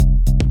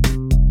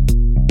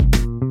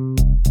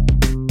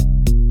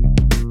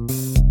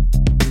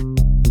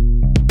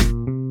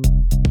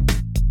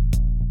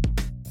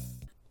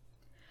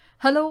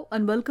Hello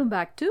and welcome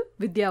back to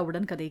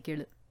வித்யாவுடன் கதை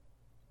கேளு.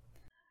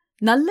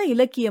 நல்ல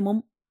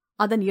இலக்கியமும்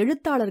அதன்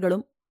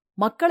எழுத்தாளர்களும்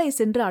மக்களை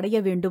சென்று அடைய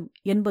வேண்டும்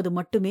என்பது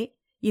மட்டுமே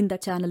இந்த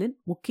சேனலின்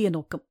முக்கிய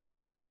நோக்கம்.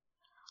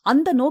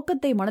 அந்த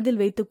நோக்கத்தை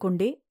மனதில்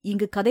வைத்துக்கொண்டே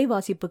இங்கு கதை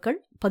வாசிப்புகள்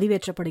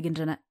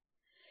பதிவேற்றப்படுகின்றன.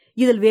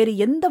 இதில் வேறு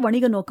எந்த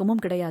வணிக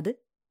நோக்கமும் கிடையாது.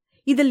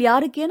 இதில்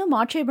யாருக்கேனும்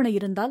ஆட்சேபனை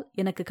இருந்தால்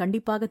எனக்கு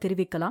கண்டிப்பாக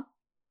தெரிவிக்கலாம்.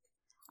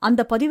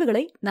 அந்த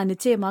பதிவுகளை நான்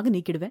நிச்சயமாக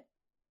நீக்கிடுவேன்.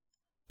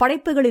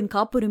 படைப்புகளின்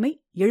காப்புரிமை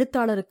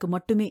எழுத்தாளருக்கு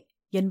மட்டுமே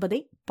என்பதை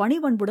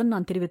பணிவன்புடன்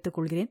நான் தெரிவித்துக்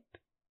கொள்கிறேன்.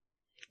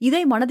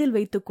 இதை மனதில்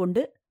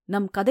வைத்துக்கொண்டு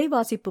நம் கதை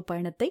வாசிப்பு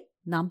பயணத்தை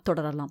நாம்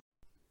தொடரலாம்.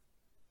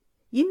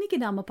 இன்னைக்கு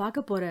நாம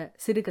பார்க்க போற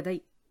சிறுகதை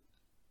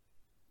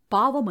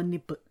பாவ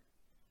மன்னிப்பு.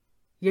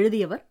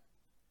 எழுதியவர்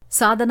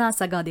சாதனா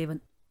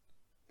சகாதேவன்.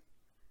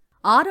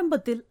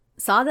 ஆரம்பத்தில்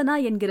சாதனா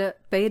என்கிற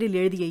பெயரில்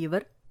எழுதிய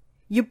இவர்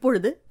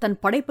இப்பொழுது தன்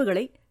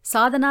படைப்புகளை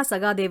சாதனா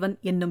சகாதேவன்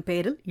என்னும்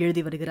பெயரில்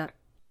எழுதி வருகிறார்.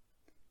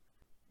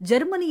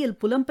 ஜெர்மனியில்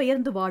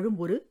புலம்பெயர்ந்து வாழும்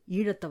ஒரு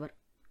ஈழத்தவர்.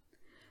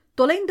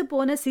 தொலைந்து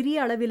போன சிறிய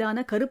அளவிலான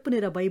கருப்பு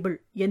நிற பைபிள்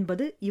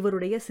என்பது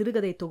இவருடைய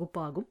சிறுகதை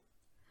தொகுப்பாகும்.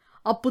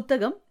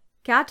 அப்புத்தகம்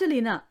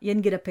கேட்டலினா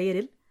என்கிற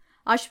பெயரில்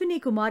அஸ்வினி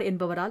குமார்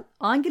என்பவரால்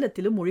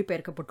ஆங்கிலத்திலும்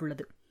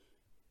மொழிபெயர்க்கப்பட்டுள்ளது.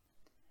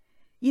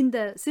 இந்த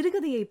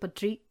சிறுகதையை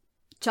பற்றி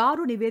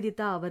சாரு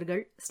நிவேதிதா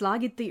அவர்கள்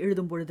ஸ்லாகித்து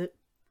எழுதும் பொழுது,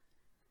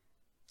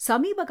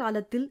 சமீப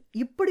காலத்தில்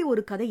இப்படி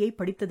ஒரு கதையை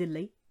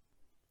படித்ததில்லை.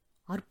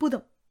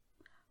 அற்புதம்!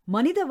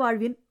 மனித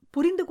வாழ்வின்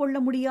புரிந்து கொள்ள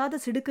முடியாத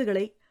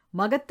சிடுக்குகளை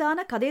மகத்தான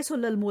கதை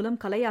சொல்லல் மூலம்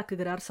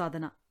கலையாக்குகிறார்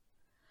சாதனா.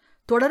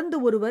 தொடர்ந்து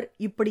ஒருவர்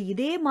இப்படி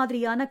இதே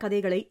மாதிரியான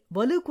கதைகளை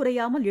வலு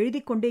குறையாமல்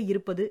எழுதிக்கொண்டே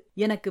இருப்பது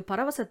எனக்கு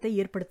பரவசத்தை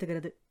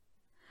ஏற்படுத்துகிறது.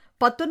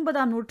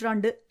 19ஆம்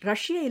நூற்றாண்டு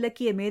ரஷ்ய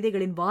இலக்கிய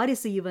மேதைகளின்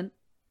வாரிசு இவன்,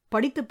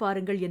 படித்து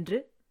பாருங்கள்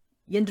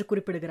என்று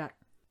குறிப்பிடுகிறார்.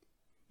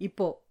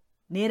 இப்போ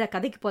நேர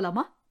கதைக்கு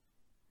போலாமா?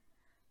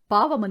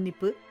 பாவ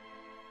மன்னிப்பு.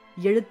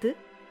 எழுத்து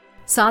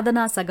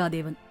சாதனா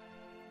சகாதேவன்.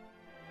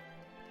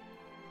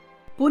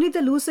 புனித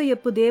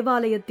லூசையப்பு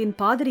தேவாலயத்தின்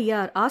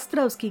பாதிரியார்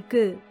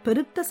ஆஸ்திராவ்ஸ்கிக்கு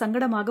பெருத்த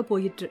சங்கடமாக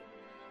போயிற்று.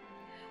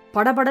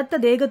 படபடத்த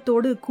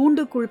தேகத்தோடு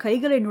கூண்டுக்குள்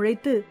கைகளை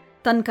நுழைத்து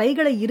தன்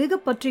கைகளை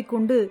இறுகப் பற்றிக்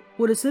கொண்டு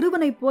ஒரு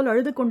சிறுவனைப் போல்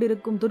அழுது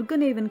கொண்டிருக்கும்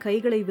துர்கனேவின்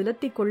கைகளை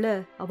விலத்திக் கொள்ள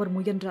அவர்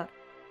முயன்றார்.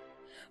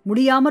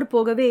 முடியாமற்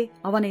போகவே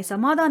அவனை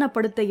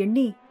சமாதானப்படுத்த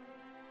எண்ணி,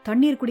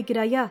 தண்ணீர்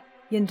குடிக்கிறாயா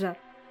என்றார்.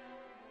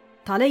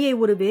 தலையை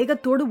ஒரு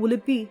வேகத்தோடு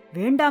உலுப்பி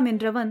வேண்டாம்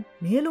என்றவன்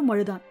மேலும்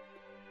அழுதான்.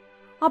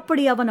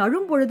 அப்படி அவன்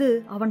அழும்பொழுது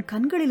அவன்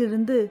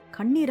கண்களிலிருந்து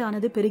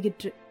கண்ணீரானது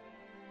பெருகிற்று.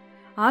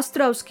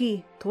 ஆஸ்திராவ்ஸ்கி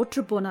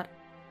தோற்றுப்போனார்.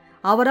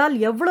 அவரால்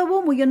எவ்வளவோ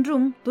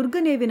முயன்றும்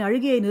துர்கனேவின்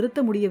அழுகையை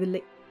நிறுத்த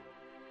முடியவில்லை.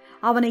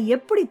 அவனை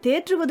எப்படி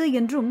தேற்றுவது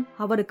என்றும்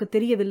அவருக்கு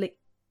தெரியவில்லை.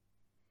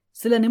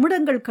 சில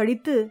நிமிடங்கள்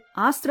கழித்து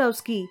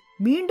ஆஸ்திராவ்ஸ்கி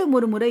மீண்டும்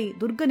ஒரு முறை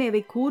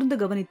துர்கனேவை கூர்ந்து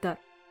கவனித்தார்.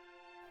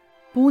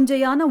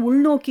 பூஞ்சையான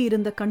உள்நோக்கி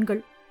இருந்த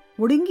கண்கள்,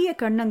 ஒடுங்கிய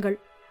கன்னங்கள்,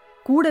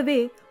 கூடவே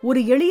ஒரு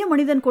எளிய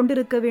மனிதன்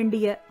கொண்டிருக்க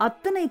வேண்டிய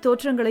அத்தனை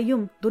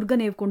தோற்றங்களையும்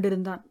துர்கனேவ்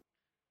கொண்டிருந்தான்.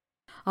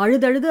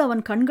 அழுதழுது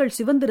அவன் கண்கள்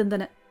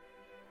சிவந்திருந்தன.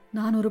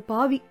 நான் ஒரு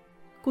பாவி,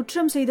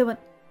 குற்றம் செய்தவன்,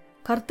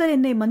 கர்த்தர்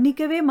என்னை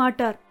மன்னிக்கவே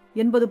மாட்டார்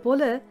என்பது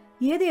போல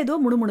ஏதேதோ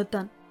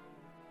முணுமுணுத்தான்.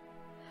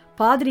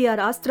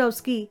 பாதிரியார்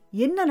ஆஸ்திராவ்ஸ்கி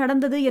என்ன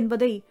நடந்தது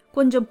என்பதை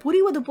கொஞ்சம்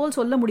புரிவது போல்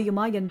சொல்ல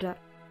முடியுமா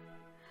என்றார்.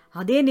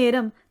 அதே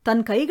நேரம்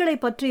தன் கைகளை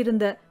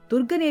பற்றியிருந்த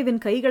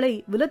துர்கனேவின் கைகளை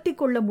விலத்திக்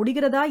கொள்ள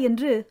முடிகிறதா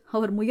என்று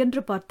அவர்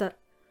முயன்று பார்த்தார்.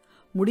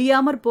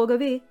 முடியாமற்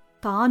போகவே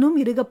தானும்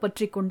இறுகப்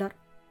பற்றிக் கொண்டார்.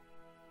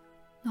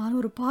 நான்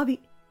ஒரு பாவி,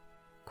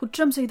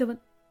 குற்றம் செய்தவன்,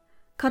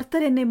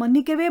 கர்த்தர் என்னை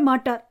மன்னிக்கவே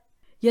மாட்டார்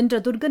என்ற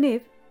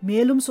துர்கனேவ்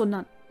மேலும்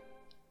சொன்னான்.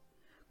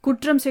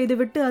 குற்றம்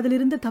செய்துவிட்டு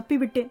அதிலிருந்து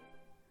தப்பிவிட்டேன்.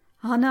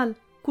 ஆனால்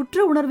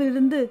குற்ற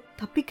உணர்விலிருந்து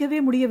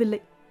தப்பிக்கவே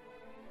முடியவில்லை.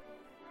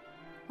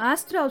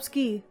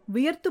 ஆஸ்திராவ்ஸ்கி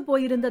வியர்த்து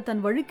போயிருந்த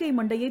தன் வழுக்கை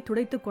மண்டையை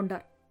துடைத்துக்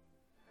கொண்டார்.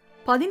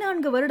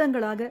 14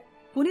 வருடங்களாக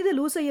புனித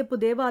லூசையப்பு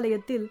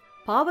தேவாலயத்தில்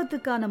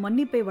பாவத்துக்கான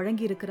மன்னிப்பை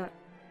வழங்கியிருக்கிறார்.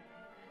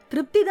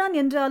 திருப்திதான்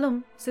என்றாலும்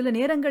சில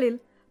நேரங்களில்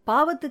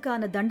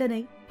பாவத்துக்கான தண்டனை,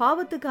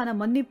 பாவத்துக்கான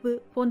மன்னிப்பு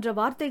போன்ற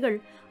வார்த்தைகள்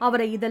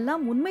அவரை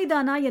இதெல்லாம்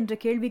உண்மைதானா என்ற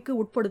கேள்விக்கு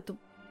உட்படுத்தும்.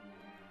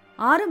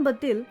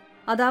 ஆரம்பத்தில்,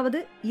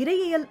 அதாவது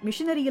இறையியல்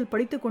மிஷனரியில்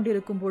படித்துக்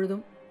கொண்டிருக்கும்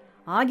பொழுதும்,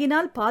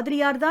 ஆகினால்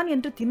பாதிரியார்தான்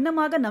என்று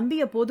திண்ணமாக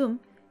நம்பிய போதும்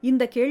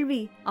இந்த கேள்வி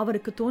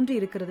அவருக்கு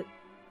தோன்றியிருக்கிறது.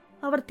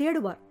 அவர்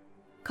தேடுவார்,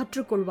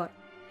 கற்றுக்கொள்வார்.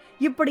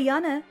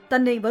 இப்படியான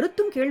தன்னை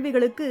வருத்தும்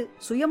கேள்விகளுக்கு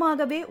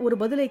சுயமாகவே ஒரு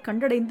பதிலை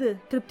கண்டடைந்து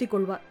திருப்தி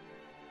கொள்வார்.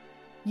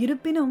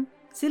 இருப்பினும்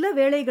சில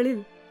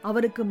வேளைகளில்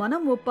அவருக்கு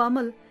மனம்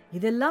ஒப்பாமல்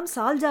இதெல்லாம்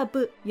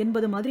சால்ஜாப்பு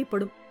என்பது மாதிரி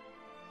படும்.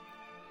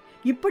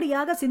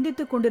 இப்படியாக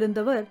சிந்தித்துக்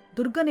கொண்டிருந்தவர்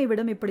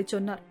துர்கனேவிடம் இப்படி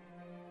சொன்னார்.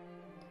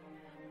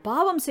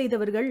 பாவம்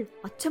செய்தவர்கள்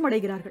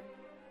அச்சமடைகிறார்கள்.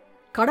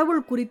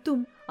 கடவுள்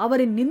குறித்தும்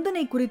அவரின்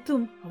நிந்தனை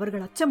குறித்தும்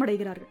அவர்கள்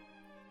அச்சமடைகிறார்கள்.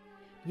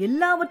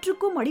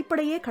 எல்லாவற்றுக்கும்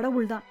அடிப்படையே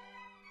கடவுள்தான்.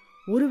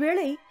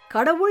 ஒருவேளை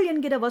கடவுள்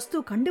என்கிற வஸ்து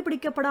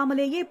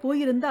கண்டுபிடிக்கப்படாமலேயே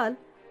போயிருந்தால்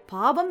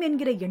பாவம்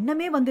என்கிற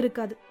எண்ணமே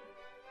வந்திருக்காது.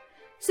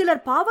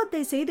 சிலர் பாவத்தை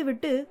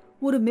செய்துவிட்டு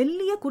ஒரு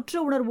மெல்லிய குற்ற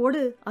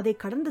உணர்வோடு அதை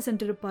கடந்து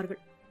சென்றிருப்பார்கள்.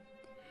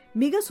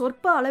 மிக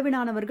சொற்ப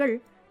அளவிலானவர்கள்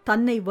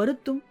தன்னை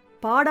வருத்தும்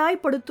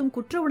பாடாய்ப்படுத்தும்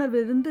குற்ற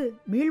உணர்விலிருந்து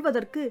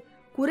மீள்வதற்கு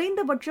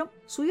குறைந்தபட்சம்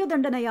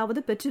சுயதண்டனையாவது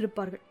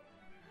பெற்றிருப்பார்கள்.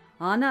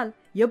 ஆனால்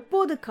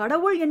எப்போது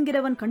கடவுள்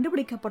என்கிறவன்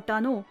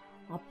கண்டுபிடிக்கப்பட்டானோ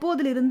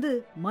அப்போதிலிருந்து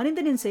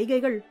மனிதனின்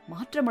செய்கைகள்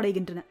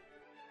மாற்றமடைகின்றன.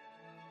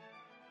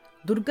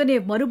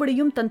 துர்கனேவ்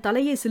மறுபடியும் தன்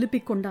தலையை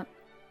சிலுப்பிக் கொண்டான்.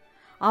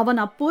 அவன்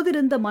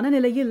அப்போதிருந்த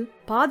மனநிலையில்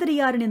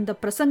பாதிரியாரின் இந்த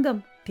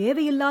பிரசங்கம்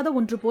தேவையில்லாத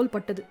ஒன்று போல்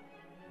பட்டது.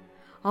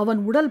 அவன்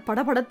உடல்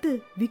படபடத்து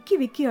விக்கி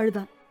விக்கி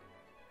அழுதான்.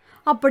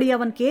 அப்படி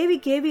அவன் கேவி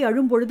கேவி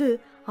அழும்பொழுது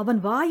அவன்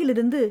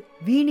வாயிலிருந்து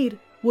வீணீர்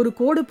ஒரு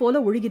கோடு போல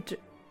ஒழுகிற்று.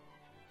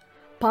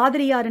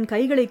 பாதிரியாரின்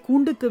கைகளை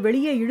கூண்டுக்கு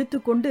வெளியே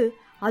இழுத்துக்கொண்டு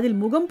அதில்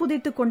முகம்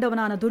புதைத்துக்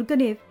கொண்டவனான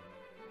துர்கனேவ்,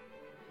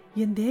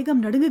 என்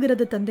தேகம்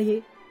நடுங்குகிறது தந்தையே,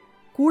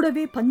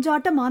 கூடவே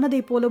பஞ்சாட்டம்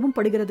ஆனதைப் போலவும்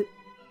படுகிறது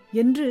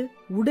என்று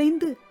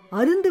உடைந்து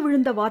அருந்து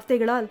விழுந்த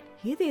வார்த்தைகளால்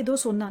ஏதேதோ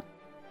சொன்னான்.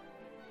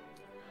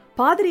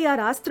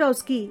 பாதிரியார்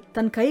ஆஸ்திராவ்ஸ்கி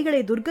தன்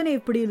கைகளை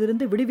துர்கனேவ்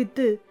பிடியிலிருந்து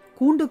விடுவித்து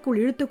கூண்டுக்குள்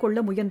இழுத்துக் கொள்ள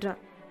முயன்றார்.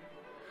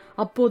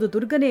 அப்போது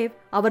துர்கனேவ்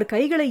அவர்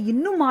கைகளை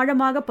இன்னும்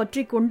ஆழமாக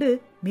பற்றி கொண்டு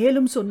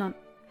மேலும் சொன்னான்,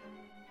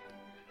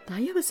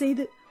 தயவு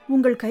செய்து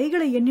உங்கள்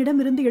கைகளை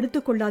என்னிடமிருந்து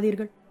எடுத்துக்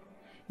கொள்ளாதீர்கள்.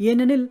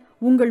 ஏனெனில்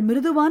உங்கள்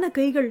மிருதுவான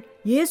கைகள்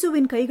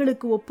இயேசுவின்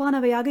கைகளுக்கு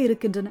ஒப்பானவையாக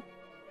இருக்கின்றன.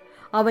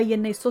 அவை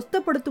என்னை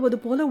சொஸ்தப்படுத்துவது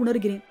போல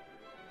உணர்கிறேன்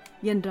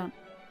என்றான்.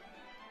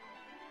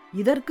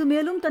 இதற்கு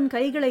மேலும் தன்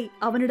கைகளை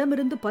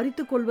அவனிடமிருந்து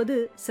பறித்துக் கொள்வது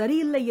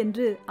சரியில்லை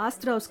என்று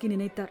ஆஸ்திராவ்ஸ்கி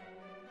நினைத்தார்.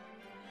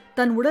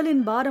 தன்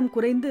உடலின் பாரம்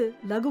குறைந்து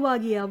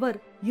லகுவாகிய அவர்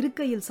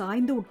இருக்கையில்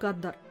சாய்ந்து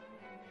உட்கார்ந்தார்.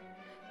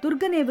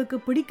 துர்கனேவுக்கு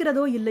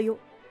பிடிக்கிறதோ இல்லையோ,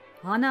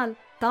 ஆனால்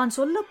தான்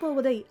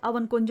சொல்லப்போவதை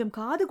அவன் கொஞ்சம்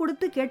காது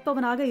கொடுத்து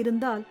கேட்பவனாக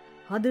இருந்தால்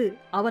அது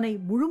அவனை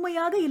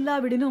முழுமையாக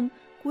இல்லாவிடினும்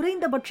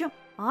குறைந்தபட்சம்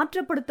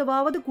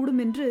ஆற்றப்படுத்தவாவது கூடும்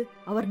என்று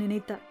அவர்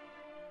நினைத்தார்.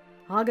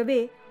 ஆகவே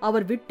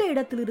அவர் விட்ட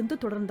இடத்திலிருந்து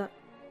தொடர்ந்தார்.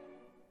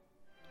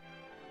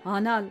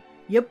 ஆனால்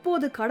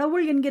எப்போது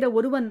கடவுள் என்கிற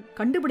ஒருவன்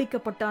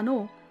கண்டுபிடிக்கப்பட்டானோ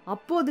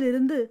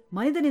அப்போதிலிருந்து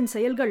மனிதனின்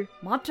செயல்கள்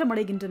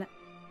மாற்றமடைகின்றன.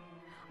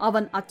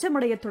 அவன்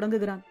அச்சமடையத்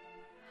தொடங்குகிறான்.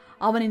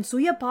 அவனின்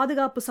சுய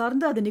பாதுகாப்பு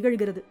சார்ந்து அது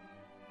நிகழ்கிறது.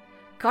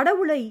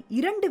 கடவுளை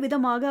இரண்டு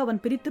விதமாக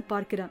அவன் பிரித்து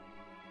பார்க்கிறான்.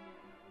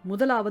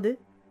 முதலாவது,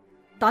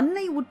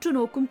 தன்னை உற்று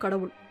நோக்கும்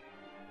கடவுள்.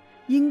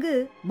 இங்கு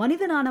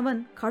மனிதனானவன்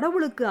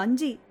கடவுளுக்கு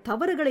அஞ்சி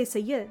தவறுகளை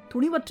செய்ய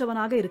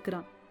துணிவற்றவனாக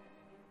இருக்கிறான்.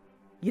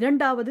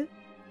 இரண்டாவது,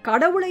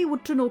 கடவுளை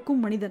உற்று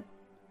நோக்கும் மனிதன்.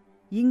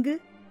 இங்கு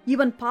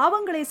இவன்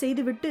பாவங்களை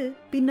செய்துவிட்டு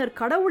பின்னர்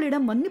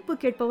கடவுளிடம் மன்னிப்பு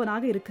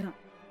கேட்பவனாக இருக்கிறான்.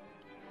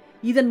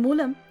 இதன்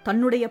மூலம்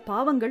தன்னுடைய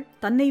பாவங்கள்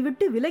தன்னை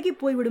விட்டு விலகி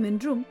போய்விடும்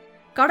என்றும்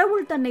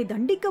கடவுள் தன்னை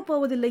தண்டிக்கப்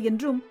போவதில்லை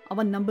என்றும்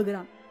அவன்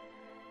நம்புகிறான்.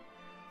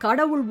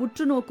 கடவுள்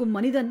உற்று நோக்கும்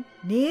மனிதன்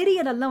நேரிய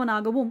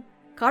நல்லவனாகவும்,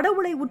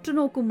 கடவுளை உற்று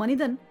நோக்கும்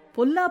மனிதன்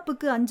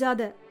பொல்லாப்புக்கு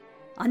அஞ்சாத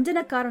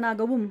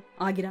அஞ்சனக்காரனாகவும்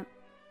ஆகிறான்.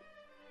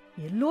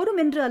 எல்லோரும்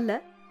என்று அல்ல,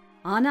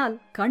 ஆனால்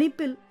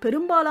கணிப்பில்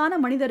பெரும்பாலான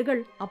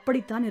மனிதர்கள்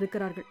அப்படித்தான்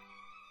இருக்கிறார்கள்.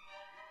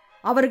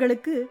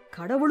 அவர்களுக்கு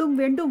கடவுளும்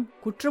வேண்டும்,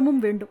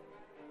 குற்றமும் வேண்டும்.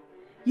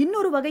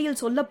 இன்னொரு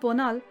வகையில்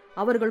சொல்லப்போனால்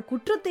அவர்கள்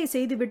குற்றத்தை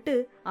செய்துவிட்டு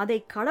அதை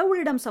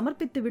கடவுளிடம்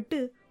சமர்ப்பித்துவிட்டு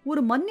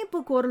ஒரு மன்னிப்பு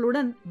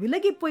கோரலுடன்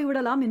விலகி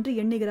போய்விடலாம் என்று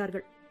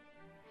எண்ணுகிறார்கள்.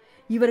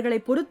 இவர்களை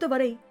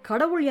பொறுத்தவரை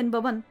கடவுள்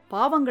என்பவன்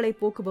பாவங்களை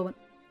போக்குபவன்,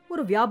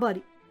 ஒரு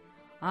வியாபாரி.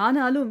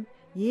 ஆனாலும்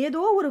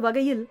ஏதோ ஒரு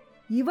வகையில்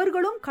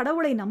இவர்களும்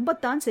கடவுளை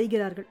நம்பத்தான்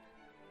செய்கிறார்கள்.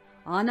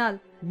 ஆனால்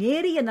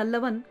நேரிய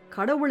நல்லவன்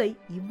கடவுளை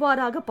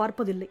இவ்வாறாக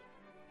பார்ப்பதில்லை.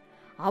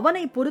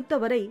 அவனை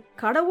பொறுத்தவரை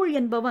கடவுள்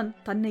என்பவன்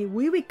தன்னை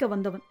உய்விக்க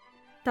வந்தவன்.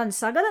 தன்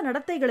சகல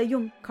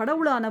நடத்தைகளையும்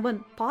கடவுளானவன்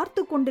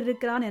பார்த்து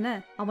கொண்டிருக்கிறான் என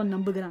அவன்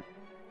நம்புகிறான்.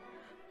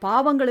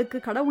 பாவங்களுக்கு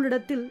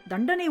கடவுளிடத்தில்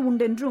தண்டனை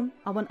உண்டென்றும்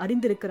அவன்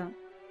அறிந்திருக்கிறான்.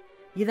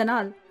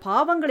 இதனால்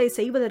பாவங்களை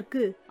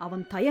செய்வதற்கு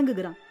அவன்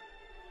தயங்குகிறான்.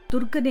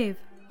 துர்கனேவ்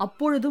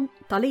அப்பொழுதும்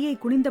தலையை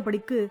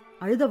குனிந்தபடிக்கு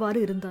அழுதவாறு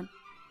இருந்தான்.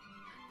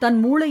 தன்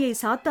மூளையை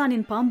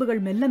சாத்தானின்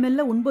பாம்புகள் மெல்ல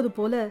மெல்ல உண்பது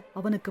போல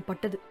அவனுக்கு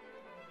பட்டது.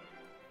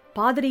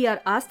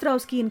 பாதிரியார்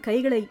ஆஸ்திராவ்ஸ்கியின்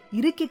கைகளை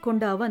இறுக்கிக்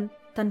கொண்ட அவன்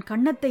தன்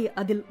கன்னத்தை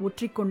அதில்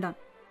ஒற்றிக்கொண்டான்.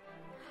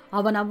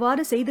 அவன்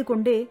அவ்வாறு செய்து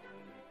கொண்டே,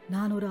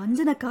 நான் ஒரு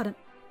அஞ்சனக்காரன்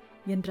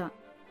என்றான்.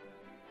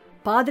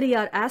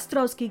 பாதிரியார்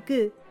ஆஸ்திராவ்ஸ்கிக்கு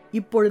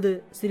இப்பொழுது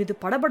சிறிது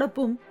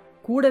படபடப்பும்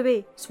கூடவே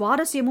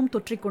சுவாரஸ்யமும்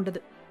தொற்றிக்கொண்டது.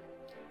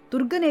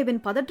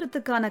 துர்கனேவின்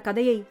பதற்றத்துக்கான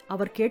கதையை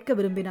அவர் கேட்க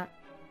விரும்பினார்.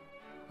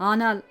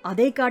 ஆனால்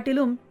அதை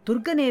காட்டிலும்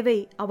துர்கனேவை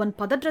அவன்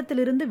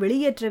பதற்றத்திலிருந்து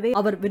வெளியேற்றவே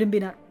அவர்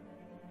விரும்பினார்.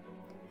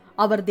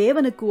 அவர்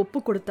தேவனுக்கு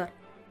ஒப்புக் கொடுத்தார்.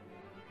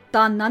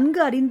 தான் நன்கு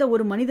அறிந்த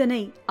ஒரு மனிதனை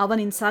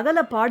அவனின்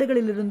சகல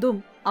பாடுகளிலிருந்தும்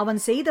அவன்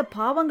செய்த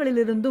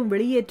பாவங்களிலிருந்தும்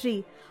வெளியேற்றி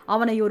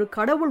அவனை ஒரு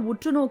கடவுள்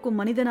உற்று நோக்கும்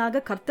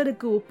மனிதனாக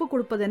கர்த்தருக்கு ஒப்புக்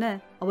கொடுப்பதென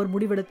அவர்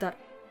முடிவெடுத்தார்.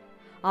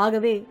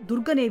 ஆகவே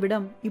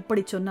துர்கனேவிடம்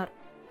இப்படி சொன்னார்.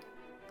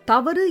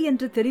 தவறு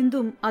என்று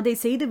தெரிந்தும் அதை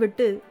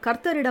செய்துவிட்டு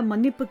கர்த்தரிடம்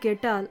மன்னிப்பு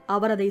கேட்டால்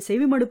அவர் அதை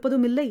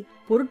செவிமடுப்பதும் இல்லை,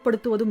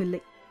 பொருட்படுத்துவதும்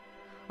இல்லை.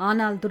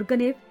 ஆனால்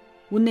துர்கனேவ்,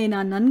 உன்னை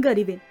நான் நன்கு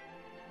அறிவேன்.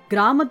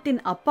 கிராமத்தின்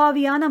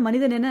அப்பாவியான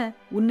மனிதனென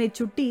உன்னை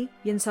சுட்டி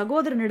என்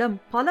சகோதரனிடம்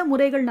பல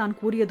முறைகள் நான்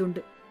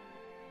கூறியதுண்டு.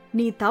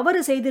 நீ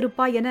தவறு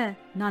செய்திருப்பாய் என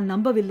நான்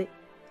நம்பவில்லை.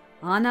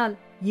 ஆனால்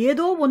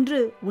ஏதோ ஒன்று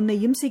உன்னை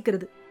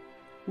இம்சிக்கிறது.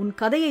 உன்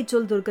கதையை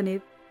சொல்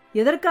துர்கனேவ்.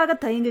 எதற்காக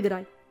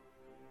தயங்குகிறாய்?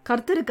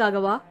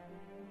 கர்த்தருக்காகவா?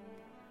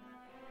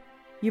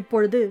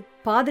 இப்பொழுது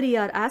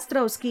பாதிரியார்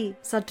ஆஸ்ட்ராவ்ஸ்கி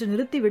சற்று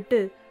நிறுத்திவிட்டு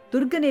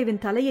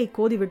துர்கனேவின் தலையை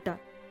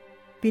கோதிவிட்டார்.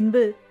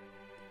 பின்பு,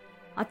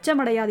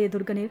 அச்சமடையாதே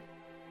துர்கனேவ்,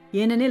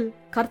 ஏனெனில்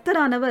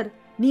கர்த்தரானவர்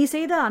நீ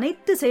செய்த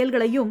அனைத்து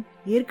செயல்களையும்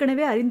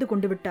ஏற்கனவே அறிந்து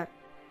கொண்டு விட்டார்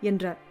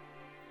என்றார்.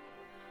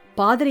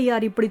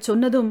 பாதிரியார் இப்படி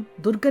சொன்னதும்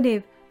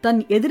துர்கனேவ்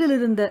தன்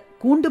எதிரிலிருந்த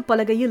கூண்டு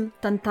பலகையில்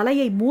தன்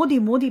தலையை மோதி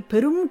மோதி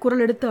பெரும்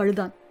குரல் எடுத்து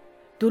அழுதான்.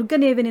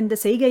 துர்கனேவின் இந்த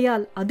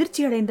செய்கையால்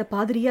அதிர்ச்சியடைந்த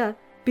பாதிரியார்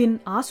பின்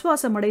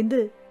ஆசுவாசமடைந்து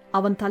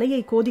அவன்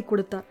தலையை கோதி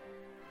கொடுத்தார்.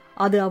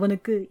 அது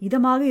அவனுக்கு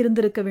இதமாக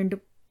இருந்திருக்க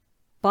வேண்டும்.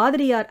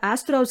 பாதிரியார்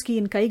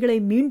ஆஸ்ட்ராவ்ஸ்கியின் கைகளை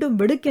மீண்டும்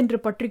வெடுக்கென்று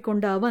பற்றி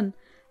கொண்ட அவன்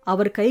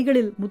அவர்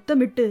கைகளில்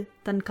முத்தமிட்டு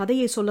தன்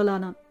கதையை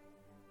சொல்லலானான்.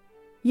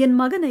 என்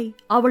மகனை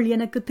அவள்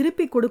எனக்கு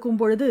திருப்பிக் கொடுக்கும்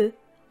பொழுது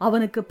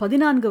அவனுக்கு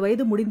 14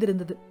 வயது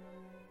முடிந்திருந்தது.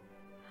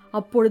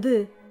 அப்பொழுது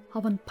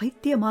அவன்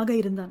பைத்தியமாக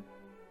இருந்தான்.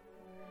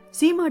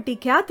 சீமாட்டி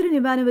கேத்ரின்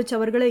இவானோவிச்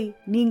அவர்களை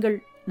நீங்கள்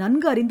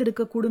நன்கு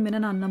அறிந்திருக்கக்கூடும்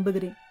என நான்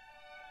நம்புகிறேன்.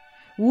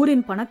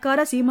 ஊரின் பணக்கார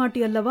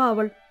சீமாட்டி அல்லவா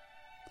அவள்.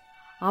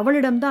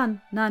 அவளிடம்தான்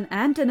நான்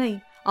ஆண்டனை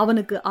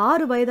அவனுக்கு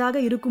 6 வயதாக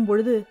இருக்கும்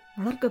பொழுது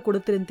வளர்க்க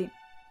கொடுத்திருந்தேன்.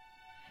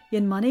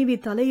 என் மனைவி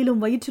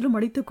தலையிலும் வயிற்றிலும்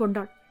அடித்துக்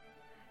கொண்டாள்.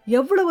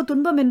 எவ்வளவு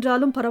துன்பம்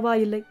என்றாலும்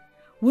பரவாயில்லை,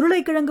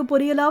 உருளைக்கிழங்கு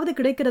பொரியலாவது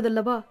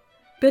கிடைக்கிறதல்லவா,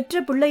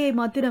 பெற்ற பிள்ளையை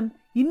மாத்திரம்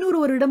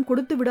இன்னொருவரிடம்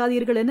கொடுத்து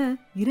விடாதீர்கள் என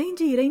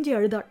இறைஞ்சி இறைஞ்சி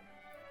அழுதாள்.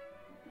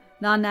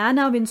 நான்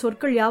ஆனாவின்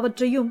சொற்கள்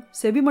யாவற்றையும்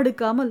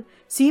செவிமடுக்காமல்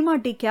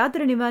சீமாட்டி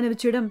கேத்ரின்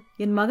இவானோவிச்சிடம்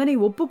என் மகனை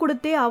ஒப்பு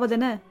கொடுத்தே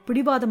ஆவதென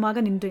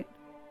பிடிவாதமாக நின்றேன்.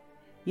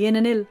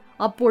 ஏனெனில்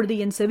அப்பொழுது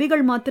என்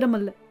செவிகள்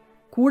மாத்திரமல்ல,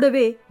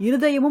 கூடவே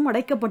இருதயமும்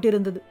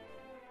அடைக்கப்பட்டிருந்தது.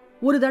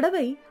 ஒரு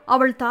தடவை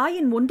அவள்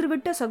தாயின்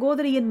ஒன்றுவிட்ட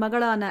சகோதரியின்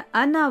மகளான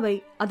அன்னாவை,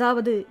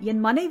 அதாவது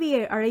என்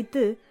மனைவியை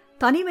அழைத்து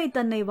தனிமை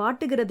தன்னை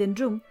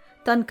வாட்டுகிறதென்றும்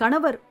தன்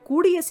கணவர்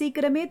கூடிய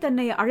சீக்கிரமே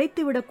தன்னை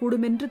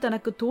அழைத்துவிடக்கூடுமென்று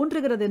தனக்கு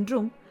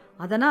தோன்றுகிறதென்றும்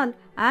அதனால்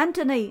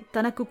ஆண்டனை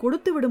தனக்கு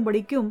கொடுத்து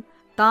விடும்படிக்கும்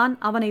தான்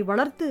அவனை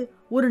வளர்த்து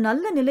ஒரு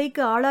நல்ல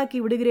நிலைக்கு ஆளாக்கி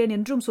விடுகிறேன்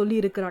என்றும்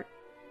சொல்லியிருக்கிறாள்.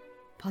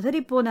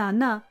 பதறிப்போன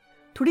அண்ணா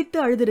துடித்து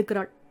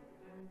அழுதிருக்கிறாள்.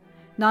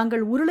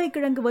 நாங்கள்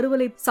உருளைக்கிழங்கு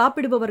வறுவலை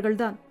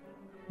சாப்பிடுபவர்கள்தான்.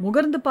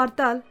 முகர்ந்து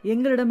பார்த்தால்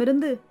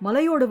எங்களிடமிருந்து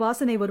மலையோடு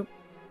வாசனை வரும்.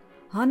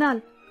 ஆனால்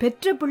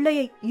பெற்ற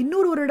பிள்ளையை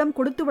இன்னொருவரிடம்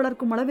கொடுத்து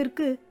வளர்க்கும்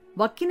அளவிற்கு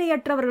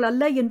வக்கினையற்றவர்கள்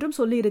அல்ல என்றும்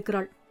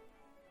சொல்லியிருக்கிறாள்.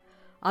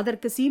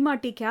 அதற்கு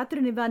சீமாட்டி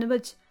கேத்ரின்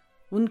இவானோவிச்,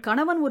 உன்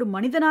கணவன் ஒரு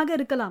மனிதனாக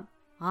இருக்கலாம்,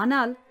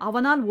 ஆனால்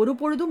அவனால்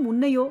ஒருபொழுதும்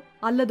உன்னையோ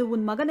அல்லது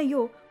உன்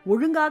மகனையோ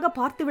ஒழுங்காக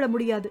பார்த்துவிட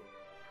முடியாது.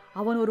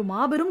 அவன் ஒரு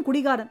மாபெரும்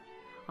குடிகாரன்.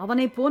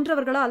 அவனை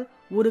போன்றவர்களால்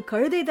ஒரு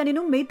கழுதை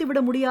தனினும் மேய்த்துவிட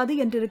முடியாது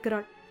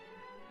என்றிருக்கிறாள்.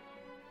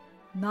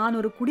 நான்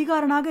ஒரு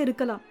குடிகாரனாக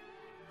இருக்கலாம்,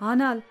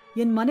 ஆனால்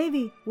என்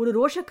மனைவி ஒரு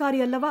ரோஷக்காரி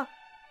அல்லவா?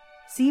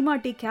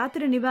 சீமாட்டி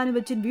கேத்ரின்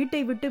இவானோவிச்சின்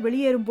வீட்டை விட்டு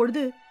வெளியேறும்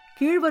பொழுது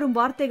கீழ்வரும்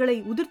வார்த்தைகளை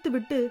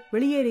உதிர்த்துவிட்டு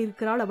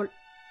வெளியேறியிருக்கிறாள் அவள்.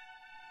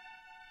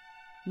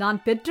 நான்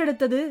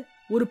பெற்றெடுத்தது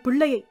ஒரு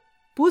பிள்ளையை,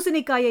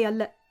 பூசணிக்காயை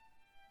அல்ல.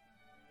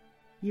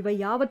 இவை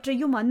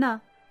யாவற்றையும் அண்ணா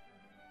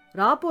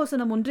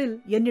ராப்போசனம் ஒன்றில்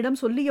என்னிடம்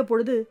சொல்லிய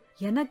பொழுது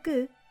எனக்கு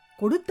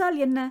கொடுத்தால்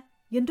என்ன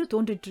என்று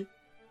தோன்றிற்று.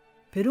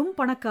 பெரும்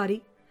பணக்காரி,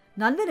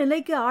 நல்ல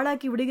நிலைக்கு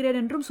ஆளாக்கி விடுகிறேன்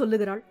என்றும்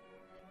சொல்லுகிறாள்.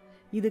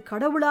 இது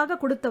கடவுளாக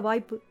கொடுத்த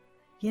வாய்ப்பு.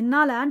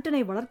 என்னால்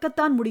ஆண்டனை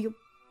வளர்க்கத்தான் முடியும்,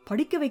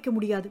 படிக்க வைக்க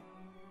முடியாது.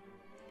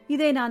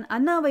 இதை நான்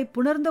அண்ணாவை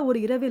புணர்ந்த ஒரு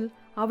இரவில்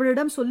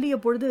அவளிடம் சொல்லிய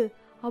பொழுது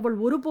அவள்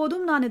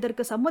ஒருபோதும் நான்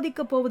இதற்கு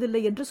சம்மதிக்கப்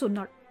போவதில்லை என்று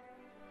சொன்னாள்.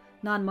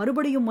 நான்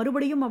மறுபடியும்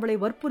மறுபடியும் அவளை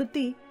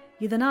வற்புறுத்தி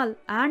இதனால்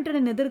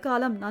ஆண்டனின்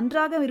எதிர்காலம்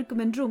நன்றாக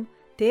இருக்கும் என்றும்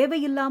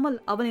தேவையில்லாமல்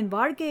அவனின்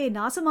வாழ்க்கையை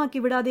நாசமாக்கி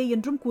விடாதே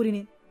என்றும்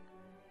கூறினேன்.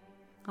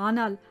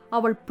 ஆனால்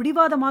அவள்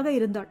பிடிவாதமாக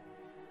இருந்தாள்.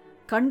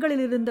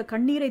 கண்களில் இருந்த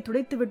கண்ணீரை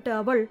துடைத்துவிட்ட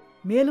அவள்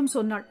மேலும்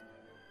சொன்னாள்,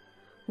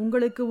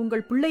 உங்களுக்கு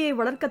உங்கள் பிள்ளையை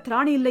வளர்க்க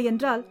திராணி இல்லை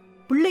என்றால்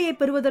பிள்ளையை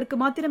பெறுவதற்கு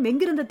மாத்திரம்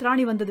எங்கிருந்த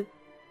திராணி வந்தது?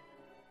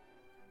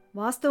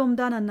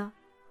 வாஸ்தவம்தான் அண்ணா,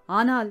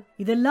 ஆனால்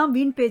இதெல்லாம்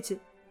வீண் பேச்சு,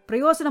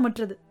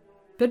 பிரயோசனமற்றது.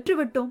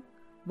 பெற்றுவிட்டோம்,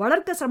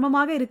 வளர்க்க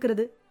சிரமமாக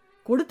இருக்கிறது,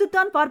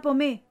 கொடுத்துத்தான்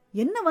பார்ப்போமே,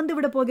 என்ன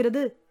வந்துவிடப்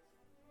போகிறது?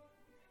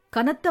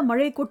 கனத்த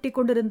மழை கொட்டிக்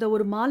கொண்டிருந்த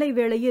ஒரு மாலை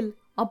வேளையில்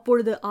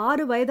அப்பொழுது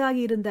 6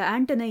 வயதாகியிருந்த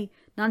ஆண்டனை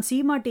நான்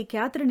சீமாட்டி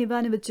கேத்ரின்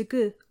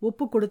இவானோவிச்சுக்கு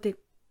ஒப்புக் கொடுத்தேன்.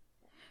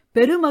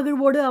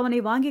 பெருமகிழ்வோடு அவனை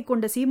வாங்கிக்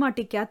கொண்ட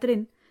சீமாட்டி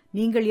கேத்ரின்,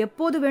 நீங்கள்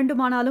எப்போது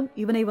வேண்டுமானாலும்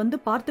இவனை வந்து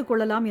பார்த்து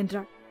கொள்ளலாம்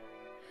என்றாள்.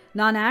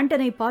 நான்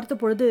ஆண்டனை பார்த்த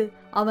பொழுது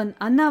அவன்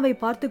அண்ணாவை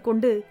பார்த்து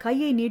கொண்டு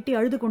கையை நீட்டி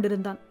அழுது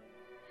கொண்டிருந்தான்.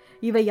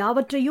 இவை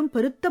யாவற்றையும்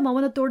பெருத்த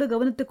மௌனத்தோடு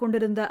கவனித்துக்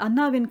கொண்டிருந்த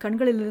அண்ணாவின்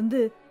கண்களிலிருந்து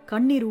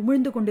கண்ணீர்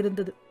உமிழ்ந்து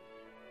கொண்டிருந்தது.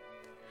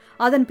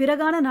 அதன்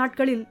பிறகான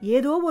நாட்களில்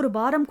ஏதோ ஒரு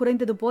பாரம்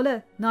குறைந்தது போல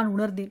நான்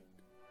உணர்ந்தேன்.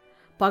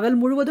 பகல்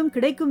முழுவதும்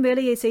கிடைக்கும்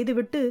வேலையை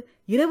செய்துவிட்டு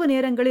இரவு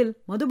நேரங்களில்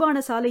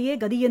மதுபான சாலையே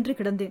கதியென்று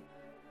கிடந்தேன்.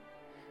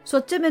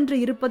 சொச்சமென்று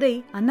இருப்பதை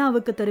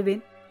அண்ணாவுக்கு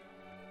தருவேன்.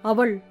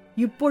 அவள்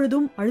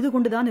இப்பொழுதும் அழுது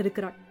கொண்டுதான்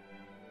இருக்கிறாள்.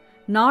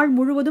 நாள்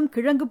முழுவதும்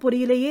கிழங்கு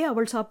பொரியிலேயே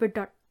அவள்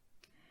சாப்பிட்டாள்.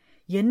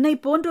 என்னை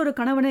போன்றொரு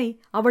கணவனை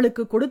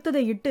அவளுக்கு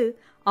கொடுத்ததை இட்டு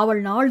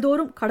அவள்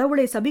நாள்தோறும்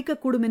கடவுளை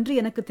சபிக்கக்கூடும் என்று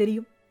எனக்கு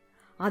தெரியும்.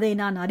 அதை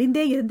நான்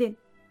அறிந்தே இருந்தேன்.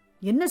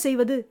 என்ன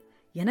செய்வது?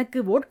 எனக்கு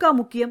வோட்கா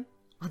முக்கியம்,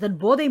 அதன்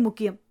போதை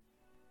முக்கியம்.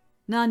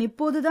 நான்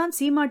இப்போதுதான்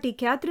சீமாட்டி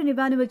கேத்ரின்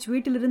இவானோவிச்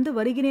வீட்டிலிருந்து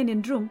வருகிறேன்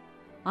என்றும்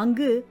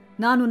அங்கு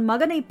நான் உன்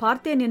மகனை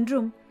பார்த்தேன்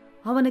என்றும்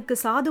அவனுக்கு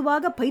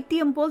சாதுவாக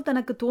பைத்தியம் போல்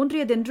தனக்கு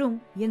தோன்றியதென்றும்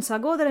என்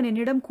சகோதரன்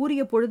என்னிடம்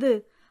கூறிய பொழுது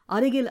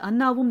அருகில்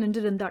அன்னாவும்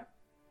நின்றிருந்தாள்.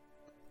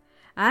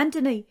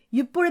 ஆண்டனை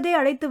இப்பொழுதே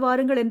அழைத்து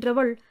வாருங்கள்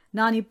என்றவள்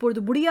நான்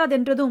இப்பொழுது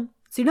முடியாதென்றதும்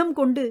சினம்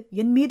கொண்டு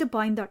என் மீது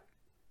பாய்ந்தாள்.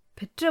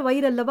 பெற்ற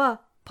வயிறல்லவா,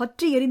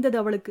 பற்றி எரிந்தது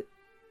அவளுக்கு.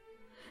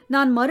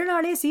 நான்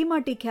மறுநாளே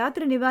சீமாட்டி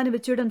கேத்ரின்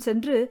இவானோவிச்சிடம்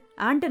சென்று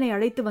ஆண்டனை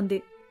அழைத்து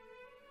வந்தேன்.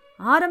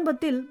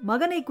 ஆரம்பத்தில்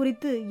மகனை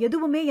குறித்து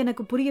எதுவுமே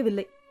எனக்கு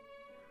புரியவில்லை.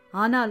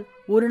 ஆனால்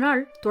ஒரு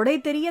நாள் தொடை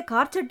தெரிய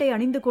கார்ச்சட்டை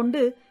அணிந்து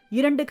கொண்டு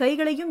 2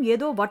 கைகளையும்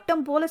ஏதோ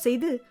வட்டம் போல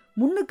செய்து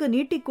முன்னுக்கு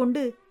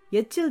நீட்டிக்கொண்டு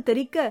எச்சில்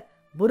தெறிக்க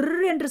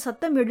புர்ர் என்று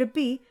சத்தம்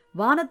எழுப்பி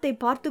வானத்தை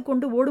பார்த்து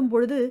கொண்டு ஓடும்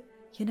பொழுது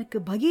எனக்கு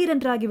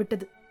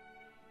பகீரென்றாகிவிட்டது.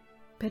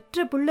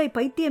 பெற்ற பிள்ளை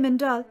பைத்தியம்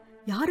என்றால்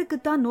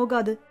யாருக்குத்தான்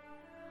நோகாது?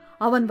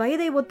 அவன்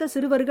வயதை ஒத்த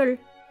சிறுவர்கள்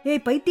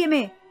ஏய்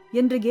பைத்தியமே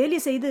என்று கேலி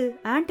செய்து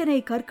ஆண்டனை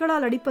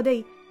கற்களால் அடிப்பதை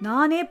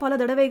நானே பல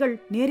தடவைகள்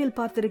நேரில்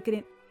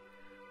பார்த்திருக்கிறேன்.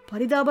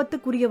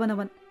 பரிதாபத்துக்குரியவன்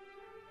அவன்.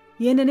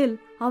 ஏனெனில்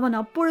அவன்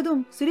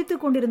அப்பொழுதும்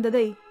சிரித்துக்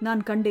கொண்டிருந்ததை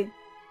நான் கண்டேன்.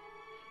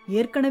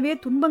 ஏற்கனவே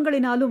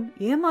துன்பங்களினாலும்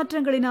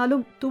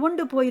ஏமாற்றங்களினாலும்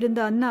துவண்டு போயிருந்த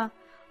அண்ணா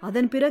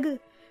அதன் பிறகு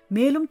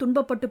மேலும்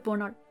துன்பப்பட்டு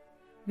போனாள்.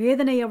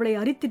 வேதனை அவளை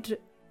அரித்திற்று.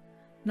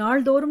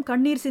 நாள்தோறும்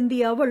கண்ணீர்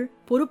சிந்திய அவள்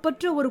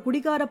பொறுப்பற்ற ஒரு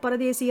குடிகார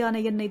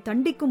பரதேசியான என்னை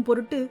தண்டிக்கும்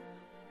பொருட்டு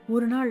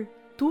ஒரு நாள்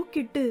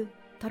தூக்கிட்டு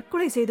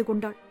தற்கொலை செய்து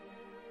கொண்டாள்.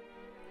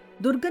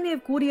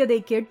 துர்கனேவ் கூறியதை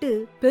கேட்டு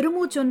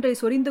பெருமூச்சொன்றை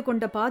சொரிந்து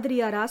கொண்ட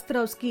பாதிரியார்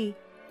ஆஸ்திராவ்ஸ்கி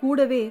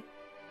கூடவே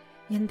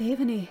என்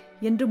தேவனே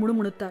என்று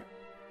முணுமுணுத்தார்.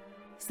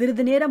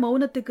 சிறிது நேர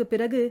மௌனத்துக்கு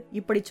பிறகு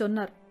இப்படி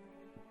சொன்னார்.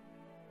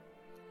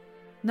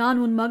 நான்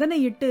உன் மகனை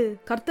இட்டு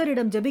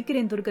கர்த்தரிடம்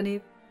ஜெபிக்கிறேன்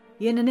துர்கனேவ்.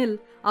 ஏனெனில்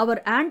அவர்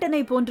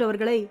ஆண்டனை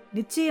போன்றவர்களை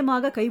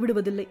நிச்சயமாக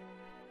கைவிடுவதில்லை.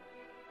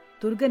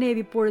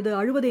 துர்கனேவ் இப்பொழுது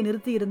அழுவதை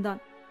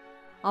நிறுத்தியிருந்தான்.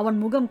 அவன்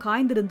முகம்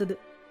காய்ந்திருந்தது.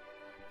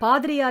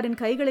 பாதிரியாரின்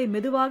கைகளை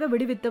மெதுவாக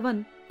விடுவித்தவன்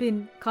பின்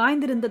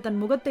காய்ந்திருந்த தன்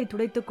முகத்தை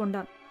துடைத்துக்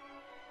கொண்டான்.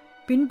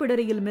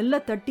 பின்பிடரியில் மெல்ல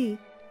தட்டி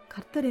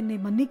கர்த்தர் என்னை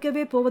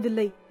மன்னிக்கவே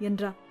போவதில்லை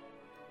என்றான்.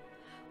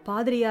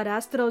 பாதிரியார்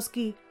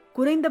ஆஸ்திராவ்ஸ்கி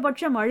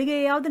குறைந்தபட்சம்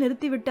அழுகையாவது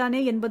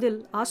நிறுத்திவிட்டானே என்பதில்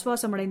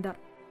ஆஸ்வாசமடைந்தார்.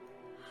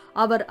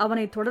 அவர்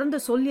அவனை தொடர்ந்து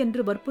சொல்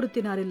என்று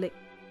வற்புறுத்தினாரில்லை.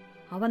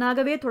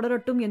 அவனாகவே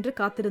தொடரட்டும் என்று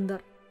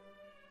காத்திருந்தார்.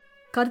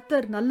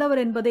 கர்த்தர்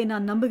நல்லவர் என்பதை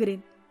நான்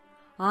நம்புகிறேன்.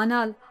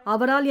 ஆனால்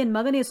அவரால் என்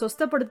மகனை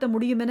சொஸ்தப்படுத்த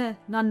முடியுமென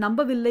நான்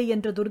நம்பவில்லை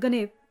என்ற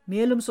துர்கனேவ்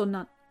மேலும்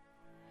சொன்னான்.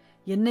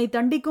 என்னை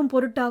தண்டிக்கும்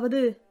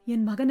பொருட்டாவது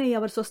என் மகனை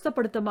அவர்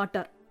சொஸ்தப்படுத்த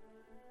மாட்டார்.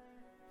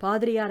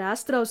 பாதிரியார்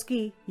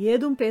ஆஸ்திராவ்ஸ்கி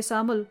ஏதும்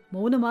பேசாமல்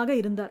மௌனமாக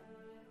இருந்தார்.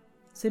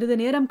 சிறிது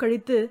நேரம்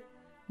கழித்து,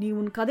 நீ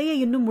உன் கதையை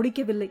இன்னும்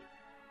முடிக்கவில்லை.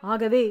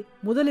 ஆகவே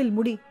முதலில்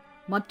முடி,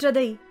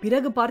 மற்றதை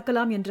பிறகு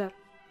பார்க்கலாம் என்றார்.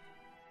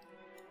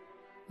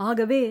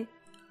 ஆகவே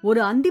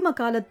ஒரு அந்திம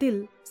காலத்தில்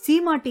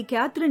சீமாட்டி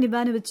கேத்ரின்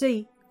இவானோவிச்சை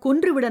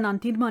கொன்றுவிட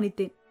நான்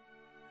தீர்மானித்தேன்.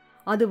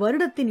 அது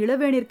வருடத்தின்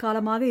இளவேநீர்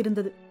காலமாக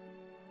இருந்தது.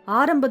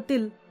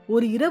 ஆரம்பத்தில்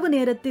ஒரு இரவு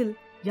நேரத்தில்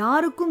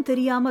யாருக்கும்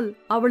தெரியாமல்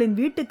அவளின்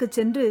வீட்டுக்கு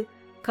சென்று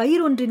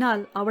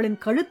கயிறொன்றினால் அவளின்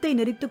கழுத்தை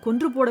நெரித்து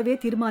கொன்று போடவே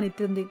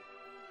தீர்மானித்திருந்தேன்.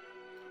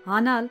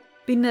 ஆனால்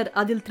பின்னர்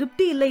அதில்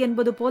திருப்தி இல்லை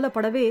என்பது போல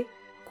படவே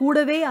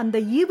கூடவே அந்த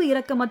ஈவு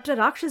இரக்கமற்ற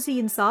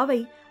ராட்சசியின் சாவை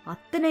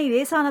அத்தனை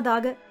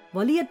லேசானதாக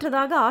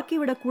வலியற்றதாக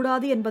ஆக்கிவிடக்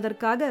கூடாது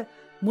என்பதற்காக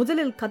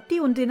முதலில் கத்தி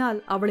ஒன்றினால்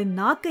அவளின்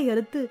நாக்கை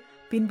அறுத்து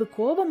பின்பு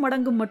கோபம்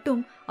அடங்கும்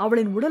மட்டும்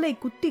அவளின் உடலை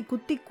குத்தி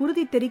குத்தி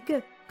குருதி தெறிக்க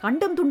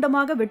கண்டம்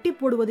துண்டமாக வெட்டி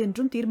போடுவது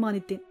என்றும்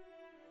தீர்மானித்தேன்.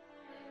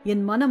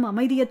 என் மனம்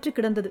அமைதியற்று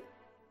கிடந்தது.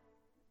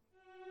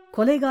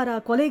 கொலைகாரா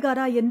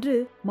கொலைகாரா என்று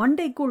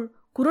மண்டைக்குள்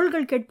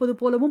குரல்கள் கேட்பது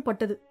போலவும்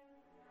பட்டது.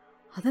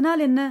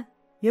 அதனால் என்ன,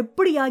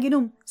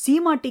 எப்படியாகினும்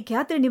சீமாட்டி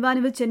கேத்ரின்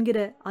இவானோவிச் என்கிற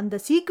அந்த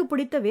சீக்கு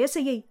பிடித்த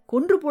வேசையை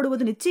கொன்று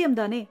போடுவது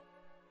நிச்சயம்தானே.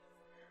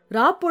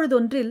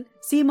 ராப்பொழுதொன்றில்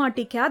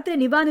சீமாட்டி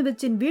கேத்ரின்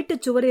இவானோவிச்சின்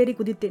வீட்டுச் சுவரேறி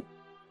குதித்தேன்.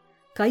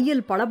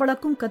 கையில்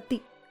பளபளக்கும் கத்தி.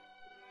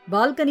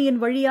 பால்கனியின்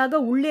வழியாக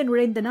உள்ளே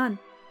நுழைந்த நான்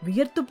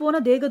வியர்த்து போன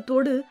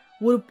தேகத்தோடு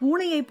ஒரு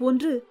பூனையை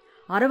போன்று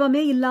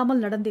அரவமே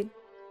இல்லாமல் நடந்தேன்.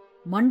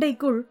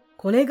 மண்டைக்குள்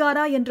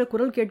கொலைகாரா என்ற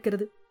குரல்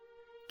கேட்கிறது.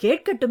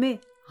 கேட்கட்டுமே,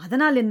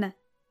 அதனால் என்ன?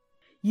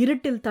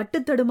 இருட்டில் தட்டு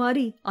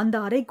தடுமாறி அந்த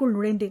அறைக்குள்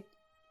நுழைந்தேன்.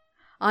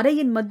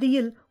 அறையின்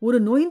மத்தியில் ஒரு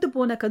நொய்ந்து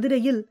போன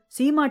கதிரையில்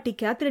சீமாட்டி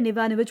கேத்ரின்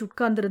இவானோவிச்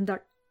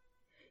உட்கார்ந்திருந்தாள்.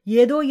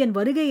 ஏதோ என்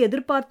வருகையை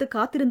எதிர்பார்த்து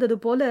காத்திருந்தது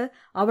போல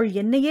அவள்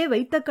என்னையே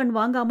வைத்த கண்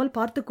வாங்காமல்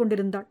பார்த்து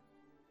கொண்டிருந்தாள்.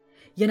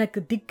 எனக்கு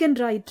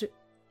திக்கென்றாயிற்று.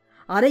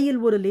 அறையில்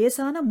ஒரு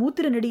லேசான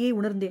மூத்திர நெடியை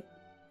உணர்ந்தேன்.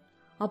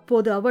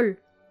 அப்போது அவள்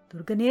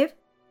துர்கனேவ்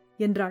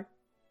என்றாள்.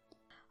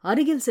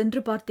 அருகில் சென்று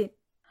பார்த்தேன்.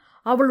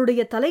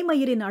 அவளுடைய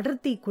தலைமயிரின்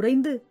அடர்த்தி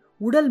குறைந்து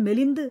உடல்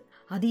மெலிந்து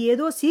அது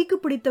ஏதோ சீக்கு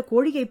பிடித்த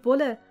கோழியைப்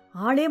போல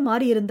ஆளே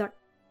மாறியிருந்தாள்.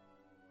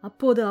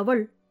 அப்போது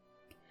அவள்,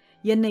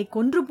 என்னை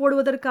கொன்று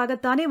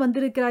போடுவதற்காகத்தானே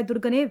வந்திருக்கிறாய்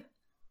துர்கனேவ்?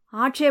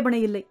 ஆட்சேபனை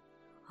இல்லை.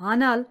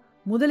 ஆனால்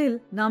முதலில்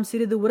நாம்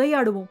சிறிது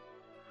உரையாடுவோம்.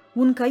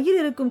 உன் கையில்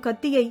இருக்கும்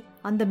கத்தியை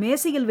அந்த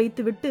மேசையில்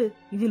வைத்துவிட்டு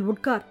இதில்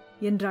உட்கார்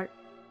என்றாள்.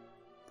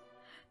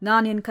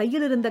 நான் என்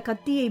கையில் இருந்த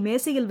கத்தியை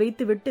மேசையில்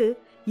வைத்துவிட்டு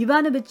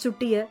இவானோவிச்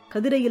சுட்டிய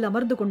கதிரையில்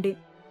அமர்ந்து கொண்டேன்.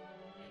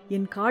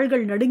 என்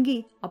கால்கள் நடுங்கி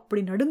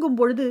அப்படி நடுங்கும்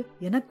பொழுது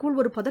எனக்குள்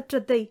ஒரு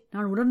பதற்றத்தை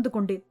நான் உணர்ந்து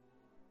கொண்டேன்.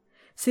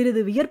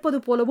 சிறிது வியர்ப்பது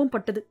போலவும்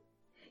பட்டது.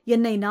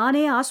 என்னை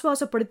நானே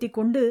ஆசுவாசப்படுத்திக்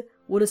கொண்டு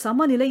ஒரு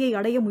சமநிலையை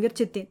அடைய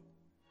முயற்சித்தேன்.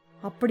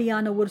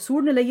 அப்படியான ஒரு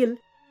சூழ்நிலையில்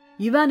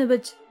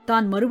இவானோவிச்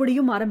தான்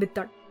மறுபடியும்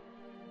ஆரம்பித்தாள்.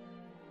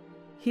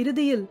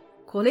 இறுதியில்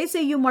கொலை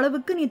செய்யும்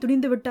அளவுக்கு நீ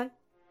துணிந்து விட்டாய்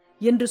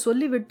என்று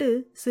சொல்லிவிட்டு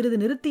சிறிது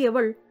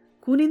நிறுத்தியவள்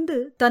குனிந்து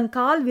தன்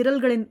கால்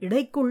விரல்களின்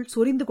இடைக்குள்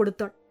சொரிந்து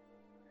கொடுத்தாள்.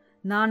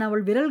 நான்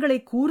அவள் விரல்களை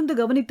கூர்ந்து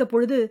கவனித்த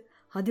பொழுது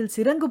அதில்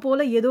சிறங்கு போல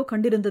ஏதோ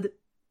கண்டிருந்தது.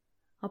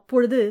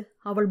 அப்பொழுது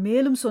அவள்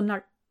மேலும்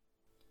சொன்னாள்,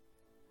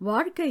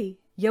 வாழ்க்கை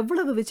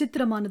எவ்வளவு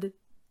விசித்திரமானது.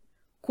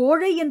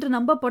 கோழை என்று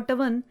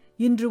நம்பப்பட்டவன்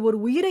இன்று ஒரு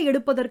உயிரை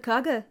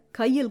எடுப்பதற்காக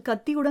கையில்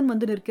கத்தியுடன்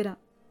வந்து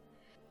நிற்கிறான்.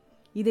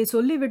 இதை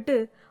சொல்லிவிட்டு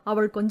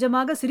அவள்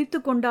கொஞ்சமாக சிரித்து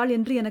கொண்டாள்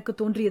என்று எனக்கு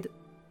தோன்றியது.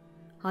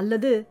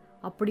 அல்லது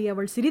அப்படி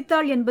அவள்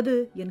சிரித்தாள் என்பது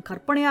என்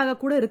கற்பனையாக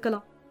கூட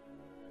இருக்கலாம்.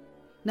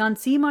 நான்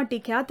சீமாட்டி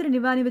கேத்ரின்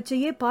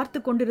இவானோவிச்சையே பார்த்து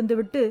கொண்டிருந்து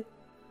விட்டு,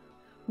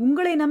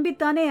 உங்களை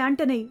நம்பித்தானே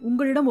ஆண்டனை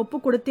உங்களிடம்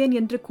ஒப்புக் கொடுத்தேன்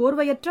என்று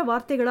கோர்வையற்ற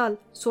வார்த்தைகளால்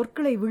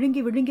சொற்களை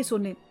விழுங்கி விழுங்கி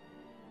சொன்னேன்.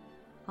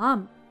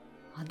 ஆம்,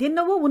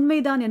 அதென்னவோ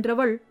உண்மைதான்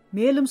என்றவள்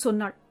மேலும்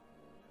சொன்னாள்.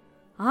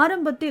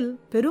 ஆரம்பத்தில்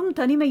பெரும்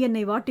தனிமை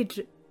என்னை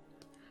வாட்டிற்று.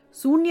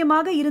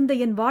 சூன்யமாக இருந்த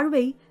என்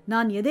வாழ்வை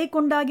நான் எதை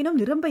கொண்டாகினும்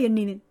நிரம்ப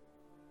எண்ணினேன்.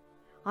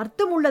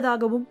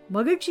 அர்த்தமுள்ளதாகவும்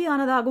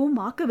மகிழ்ச்சியானதாகவும்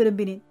ஆக்க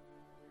விரும்பினேன்.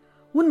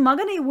 உன்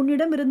மகனை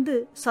உன்னிடமிருந்து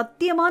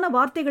சத்தியமான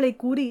வார்த்தைகளை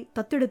கூறி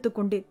தத்தெடுத்துக்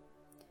கொண்டேன்.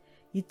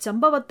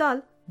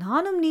 இச்சம்பவத்தால்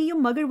நானும்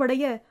நீயும்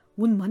மகிழ்வடைய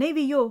உன்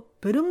மனைவியோ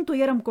பெரும்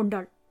துயரம்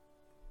கொண்டாள்.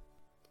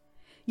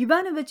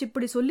 இவானோவிச்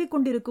இப்படி சொல்லிக்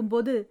கொண்டிருக்கும்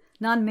போது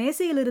நான்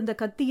மேசையில் இருந்த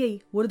கத்தியை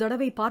ஒரு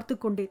தடவை பார்த்து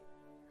கொண்டேன்.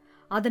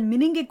 அதன்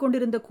மினுங்கிக்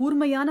கொண்டிருந்த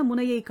கூர்மையான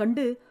முனையை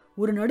கண்டு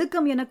ஒரு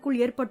நடுக்கம் எனக்குள்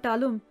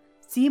ஏற்பட்டாலும்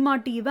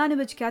சீமாட்டி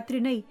இவானோவிச்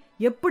கேத்ரினை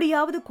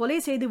எப்படியாவது கொலை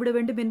செய்து விட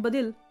வேண்டும்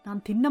என்பதில்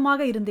நான்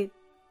திண்ணமாக இருந்தேன்.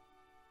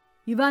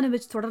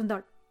 இவானோவிச்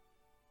தொடர்ந்தாள்.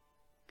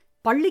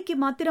 பள்ளிக்கு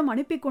மாத்திரம்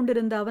அனுப்பி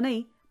கொண்டிருந்த அவனை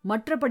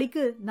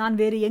மற்றபடிக்கு நான்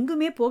வேறு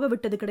எங்குமே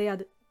போகவிட்டது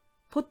கிடையாது.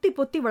 பொத்தி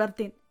பொத்தி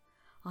வளர்த்தேன்.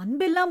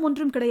 அன்பெல்லாம்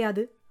ஒன்றும்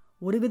கிடையாது.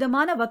 ஒரு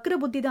விதமான வக்ர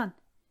புத்திதான்.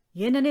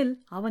 ஏனெனில்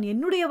அவன்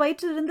என்னுடைய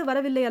வயிற்றிலிருந்து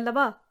வரவில்லை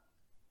அல்லவா?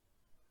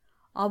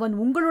 அவன்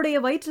உங்களுடைய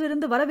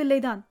வயிற்றிலிருந்து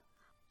வரவில்லைதான்.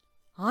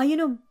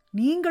 ஆயினும்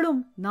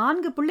நீங்களும்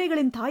 4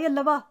 பிள்ளைகளின்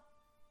தாயல்லவா?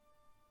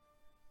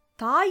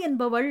 தாய்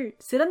என்பவள்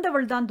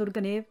சிறந்தவள்தான்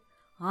துர்கனேவ்.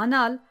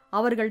 ஆனால்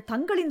அவர்கள்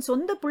தங்களின்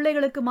சொந்த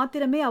பிள்ளைகளுக்கு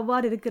மாத்திரமே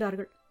அவ்வாறு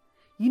இருக்கிறார்கள்.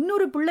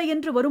 இன்னொரு பிள்ளை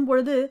என்று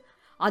வரும்பொழுது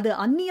அது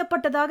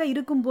அந்நியப்பட்டதாக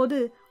இருக்கும்போது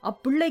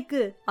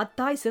அப்பிள்ளைக்கு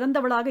அத்தாய்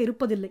சிறந்தவளாக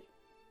இருப்பதில்லை.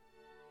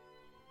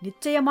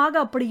 நிச்சயமாக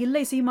அப்படி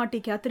இல்லை சீமாட்டி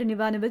கேத்ரின்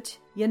இவானோவிச்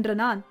என்ற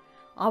நான்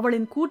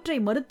அவளின் கூற்றை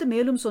மறுத்து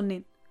மேலும்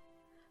சொன்னேன்.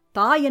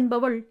 தாய்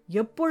என்பவள்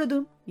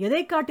எப்பொழுதும்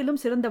எதை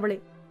காட்டிலும் சிறந்தவளே.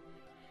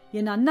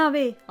 என்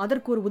அண்ணாவே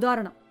அதற்கு ஒரு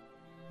உதாரணம்.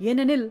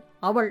 ஏனெனில்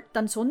அவள்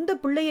தன் சொந்த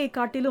பிள்ளையை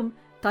காட்டிலும்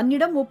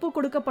தன்னிடம் ஒப்புக்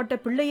கொடுக்கப்பட்ட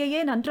பிள்ளையையே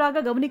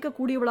நன்றாக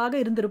கவனிக்கக்கூடியவளாக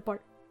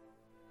இருந்திருப்பாள்.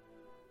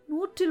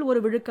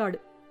 100 விழுக்காடு.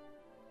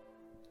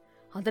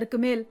 அதற்கு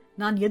மேல்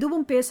நான்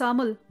எதுவும்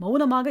பேசாமல்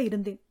மௌனமாக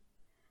இருந்தேன்.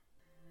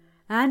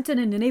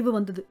 ஆண்டனின் நினைவு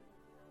வந்தது.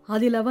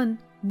 அதில் அவன்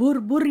புர்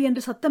புர்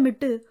என்று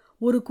சத்தமிட்டு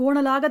ஒரு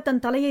கோணலாக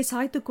தன் தலையை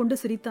சாய்த்து கொண்டு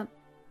சிரித்தான்.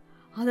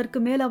 அதற்கு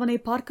மேல் அவனை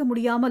பார்க்க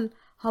முடியாமல்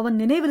அவன்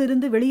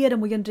நினைவிலிருந்து வெளியேற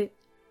முயன்றேன்.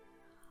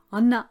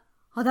 அண்ணா,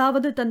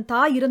 அதாவது தன்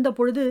தாய் இறந்த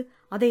பொழுது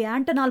அதை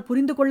ஆண்டனால்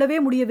புரிந்து கொள்ளவே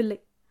முடியவில்லை.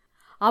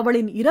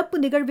 அவளின் இறப்பு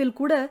நிகழ்வில்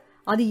கூட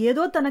அது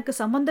ஏதோ தனக்கு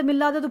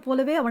சம்பந்தமில்லாதது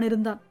போலவே அவன்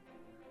இருந்தான்.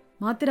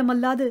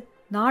 மாத்திரமல்லாது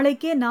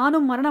நாளைக்கே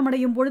நானும்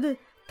மரணமடையும் பொழுது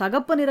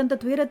தகப்பன் இறந்த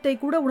துயரத்தை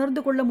கூட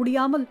உணர்ந்து கொள்ள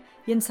முடியாமல்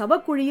என்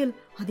சவக்குழியில்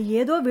அது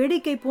ஏதோ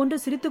வேடிக்கை போன்று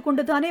சிரித்து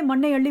கொண்டுதானே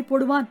மண்ணை அள்ளி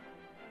போடுவான்.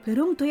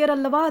 பெரும்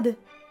துயரல்லவா அது?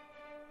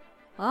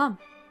 ஆம்,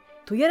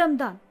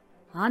 துயரம்தான்.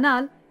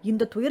 ஆனால்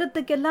இந்த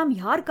துயரத்துக்கெல்லாம்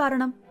யார்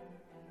காரணம்?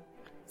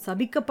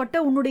 சபிக்கப்பட்ட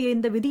உன்னுடைய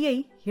இந்த விதியை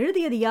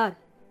எழுதியது யார்?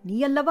 நீ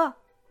அல்லவா?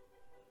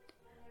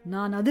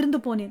 நான் அதிர்ந்து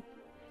போனேன்.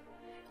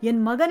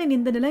 என் மகனின்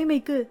இந்த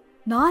நிலைமைக்கு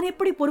நான்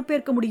எப்படி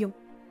பொறுப்பேற்க முடியும்?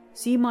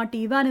 சீமாட்டி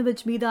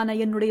இவானோவிச் மீதான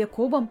என்னுடைய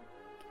கோபம்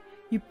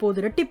இப்போது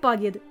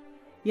இரட்டிப்பாகியது.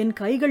 என்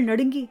கைகள்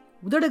நடுங்கி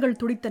உதடுகள்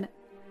துடித்தன.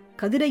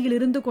 கதிரையில்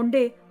இருந்து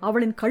கொண்டே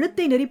அவளின்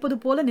கழுத்தை நெரிப்பது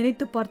போல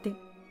நினைத்து பார்த்தேன்.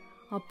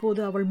 அப்போது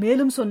அவள்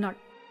மேலும் சொன்னாள்,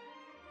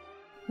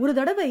 ஒரு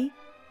தடவை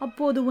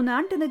அப்போது உன்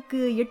ஆண்டனுக்கு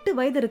 8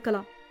 வயது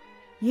இருக்கலாம்.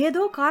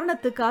 ஏதோ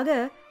காரணத்துக்காக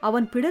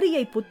அவன்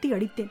பிடரியை பொத்தி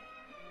அடித்தேன்.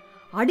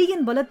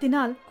 அடியின்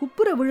பலத்தினால்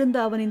குப்புற விழுந்த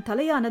அவனின்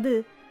தலையானது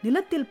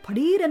நிலத்தில்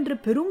படீரென்று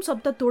பெரும்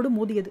சப்தத்தோடு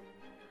மோதியது.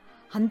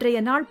 அன்றைய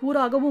நாள்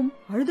பூராகவும்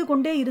அழுது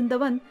கொண்டே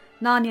இருந்தவன்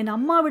நான் என்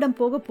அம்மாவிடம்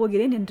போகப்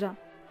போகிறேன் என்றான்.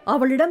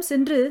 அவளிடம்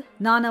சென்று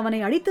நான் அவனை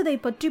அடித்ததை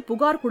பற்றி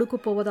புகார்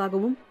கொடுக்கப்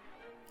போவதாகவும்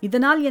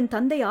இதனால் என்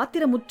தந்தை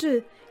ஆத்திரமுற்று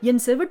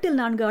என் செவிட்டில்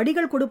 4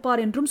 அடிகள்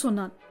கொடுப்பார் என்றும்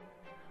சொன்னான்.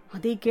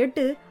 அதை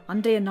கேட்டு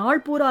அன்றைய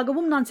நாள்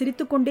பூராகவும் நான்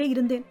சிரித்துக்கொண்டே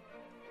இருந்தேன்.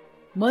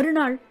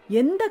 மறுநாள்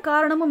எந்த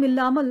காரணமும்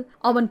இல்லாமல்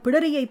அவன்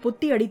பிடரியை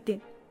பொத்தி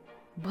அடித்தேன்.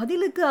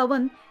 பதிலுக்கு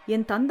அவன்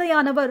என்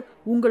தந்தையானவர்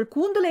உங்கள்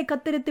கூந்தலை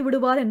கத்தரித்து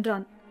விடுவார்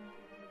என்றான்.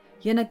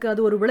 எனக்கு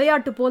அது ஒரு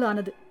விளையாட்டு போல்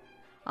ஆனது.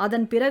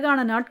 அதன் பிறகான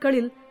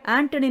நாட்களில்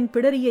ஆண்டனின்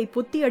பிடரியை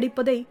பொத்தி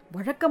அடிப்பதை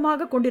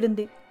வழக்கமாக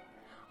கொண்டிருந்தேன்.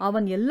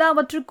 அவன்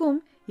எல்லாவற்றுக்கும்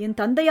என்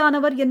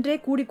தந்தையானவர் என்றே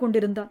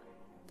கூடிக்கொண்டிருந்தான்.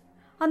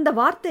 அந்த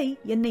வார்த்தை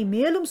என்னை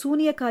மேலும்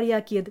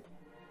சூனியக்காரியாக்கியது.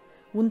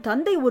 உன்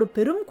தந்தை ஒரு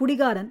பெரும்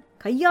குடிகாரன்,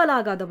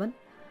 கையாலாகாதவன்.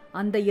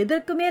 அந்த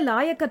எதற்குமே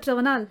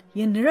லாயக்கற்றவனால்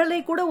என் நிழலை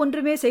கூட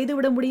ஒன்றுமே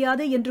செய்துவிட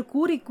முடியாது என்று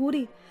கூறி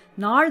கூறி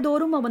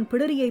நாள்தோறும் அவன்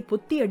பிடரியை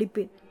பொத்தி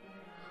அடிப்பேன்.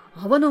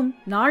 அவனும்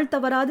நாள்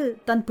தவறாது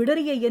தன்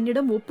பிடரியை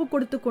என்னிடம் ஒப்புக்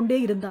கொடுத்து கொண்டே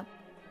இருந்தான்.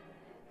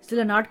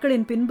 சில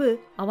நாட்களின் பின்பு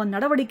அவன்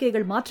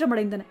நடவடிக்கைகள்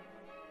மாற்றமடைந்தன.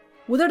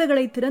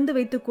 உதடுகளை திறந்து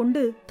வைத்துக்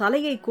கொண்டு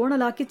தலையை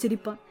கோணலாக்கி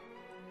சிரிப்பான்.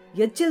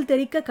 எச்சில்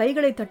தெறிக்க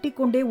கைகளை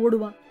தட்டிக்கொண்டே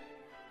ஓடுவான்.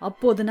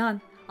 அப்போது நான்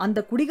அந்த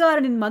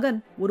குடிகாரனின் மகன்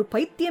ஒரு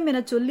பைத்தியம்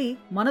எனச் சொல்லி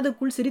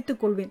மனதுக்குள்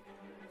சிரித்துக் கொள்வேன்.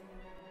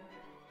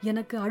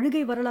 எனக்கு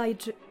அழுகை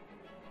வரலாயிற்று.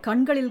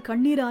 கண்களில்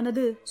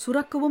கண்ணீரானது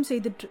சுரக்கவும்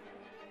செய்திற்று.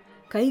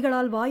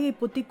 கைகளால் வாயை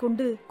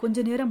பொத்திக்கொண்டு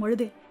கொஞ்ச நேரம்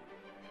அழுதேன்.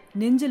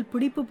 நெஞ்சில்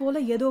பிடிப்பு போல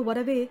ஏதோ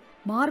வரவே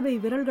மார்பை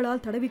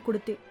விரல்களால் தடவி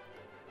கொடுத்தேன்.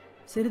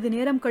 சிறிது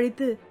நேரம்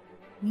கழித்து,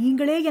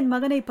 நீங்களே என்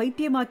மகனை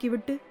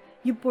பைத்தியமாக்கிவிட்டு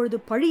இப்பொழுது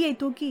பழியை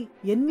தூக்கி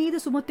என் மீது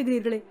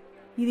சுமத்துகிறீர்களே,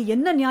 இது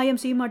என்ன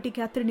நியாயம் சீமாட்டி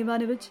கேத்ரின்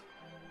இவானோவிச்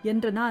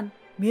என்ற நான்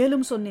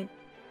மேலும் சொன்னேன்.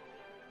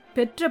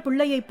 பெற்ற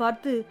பிள்ளையை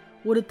பார்த்து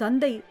ஒரு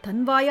தந்தை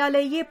தன்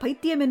வாயாலேயே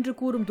பைத்தியம் என்று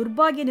கூறும்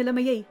துர்பாகிய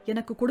நிலைமையை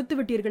எனக்கு கொடுத்து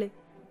விட்டீர்களே.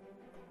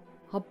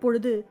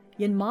 அப்பொழுது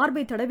என்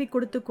மார்பை தடவி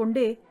கொடுத்து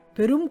கொண்டே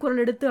பெரும்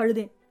குரல் எடுத்து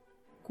அழுதேன்.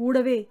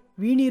 கூடவே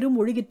வீணீரும்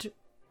ஒழுகிற்று.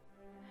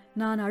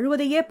 நான்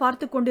அழுவதையே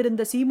பார்த்து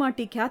கொண்டிருந்த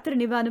சீமாட்டி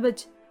கேத்ரின்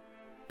இவானோவிச்,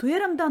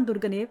 துயரம்தான்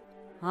துர்கனேவ்,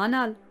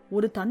 ஆனால்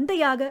ஒரு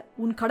தந்தையாக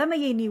உன்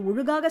கடமையை நீ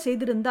ஒழுங்காக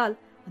செய்திருந்தால்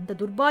அந்த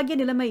துர்பாகிய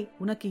நிலைமை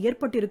உனக்கு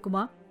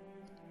ஏற்பட்டிருக்குமா?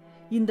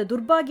 இந்த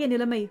துர்பாகிய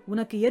நிலைமை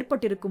உனக்கு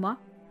ஏற்பட்டிருக்குமா?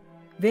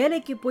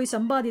 வேலைக்கு போய்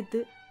சம்பாதித்து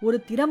ஒரு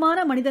திறமான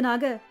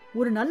மனிதனாக,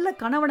 ஒரு நல்ல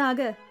கணவனாக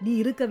நீ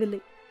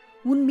இருக்கவில்லை.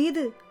 உன்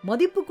மீது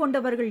மதிப்பு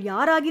கொண்டவர்கள்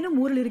யாராகினும்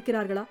ஊரில்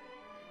இருக்கிறார்களா?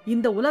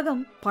 இந்த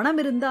உலகம் பணம்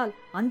இருந்தால்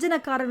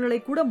அஞ்சனக்காரர்களை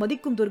கூட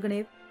மதிக்கும்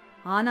துர்கனேவ்.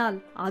 ஆனால்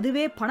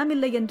அதுவே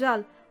பணமில்லை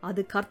என்றால்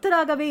அது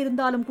கர்த்தராகவே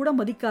இருந்தாலும் கூட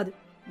மதிக்காது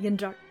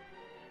என்றாள்.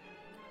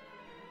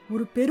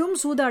 ஒரு பெரும்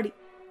சூதாடி.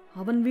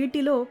 அவன்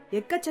வீட்டிலோ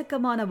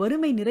எக்கச்சக்கமான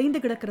வறுமை நிறைந்து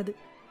கிடக்கிறது.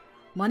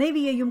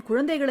 மனைவியையும்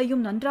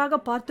குழந்தைகளையும் நன்றாக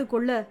பார்த்து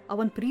கொள்ள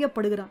அவன்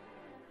பிரியப்படுகிறான்.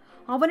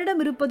 அவனிடம்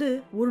இருப்பது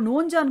ஒரு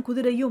நோஞ்சான்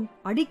குதிரையும்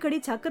அடிக்கடி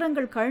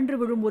சக்கரங்கள் கழன்று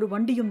விழும் ஒரு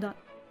வண்டியும் தான்.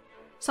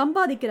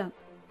 சம்பாதிக்கிறான்,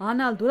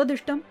 ஆனால்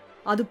துரதிர்ஷ்டம்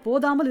அது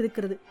போதாமல்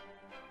இருக்கிறது.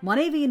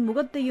 மனைவியின்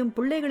முகத்தையும்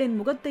பிள்ளைகளின்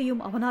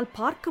முகத்தையும் அவனால்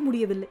பார்க்க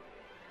முடியவில்லை.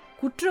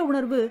 குற்ற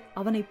உணர்வு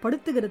அவனை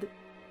படுத்துகிறது.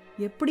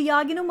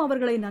 எப்படியாகினும்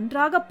அவர்களை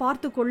நன்றாக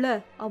பார்த்து கொள்ள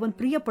அவன்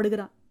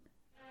பிரியப்படுகிறான்.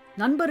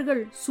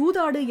 நண்பர்கள்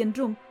சூதாடு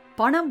என்றும்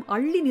பணம்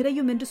அள்ளி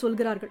நிறையும் என்று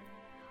சொல்கிறார்கள்.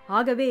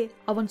 ஆகவே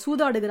அவன்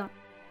சூதாடுகிறான்.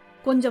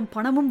 கொஞ்சம்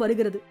பணமும்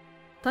வருகிறது.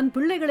 தன்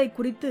பிள்ளைகளை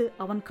குறித்து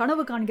அவன்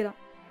கனவு காண்கிறான்.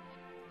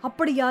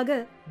 அப்படியாக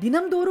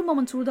தினம்தோறும்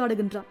அவன்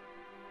சூதாடுகின்றான்.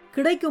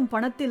 கிடைக்கும்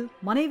பணத்தில்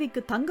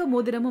மனைவிக்கு தங்க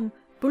மோதிரமும்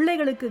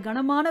பிள்ளைகளுக்கு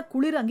கனமான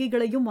குளிர்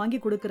அங்கிகளையும் வாங்கி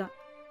கொடுக்கிறான்.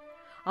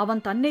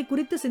 அவன் தன்னை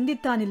குறித்து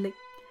சிந்தித்தான் இல்லை.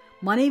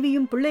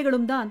 மனைவியும்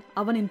பிள்ளைகளும் தான்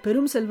அவனின்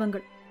பெரும்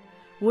செல்வங்கள்.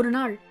 ஒரு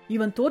நாள்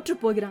இவன் தோற்று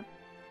போகிறான்.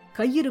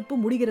 கையிருப்பு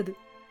முடிகிறது.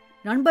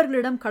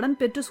 நண்பர்களிடம் கடன்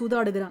பெற்று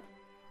சூதாடுகிறான்.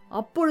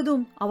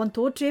 அப்பொழுதும் அவன்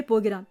தோற்றே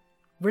போகிறான்.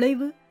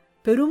 விளைவு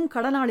பெரும்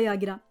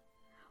கடனாளியாகிறான்.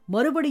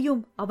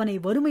 மறுபடியும் அவனை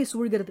வறுமை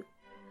சூழ்கிறது.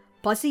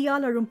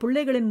 பசியால் அழும்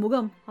பிள்ளைகளின்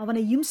முகம்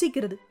அவனை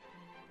இம்சிக்கிறது.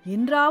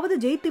 என்றாவது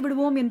ஜெயித்து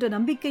விடுவோம் என்ற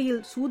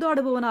நம்பிக்கையில்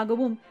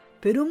சூதாடுபவனாகவும்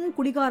பெரும்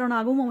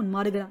குடிகாரனாகவும் அவன்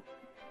மாறுகிறான்.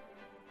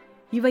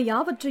 இவை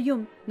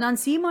யாவற்றையும் நான்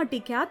சீமாட்டி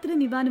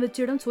கேத்ரின்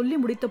இவானோவிச்சிடம் சொல்லி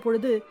முடித்த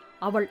பொழுது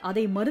அவள்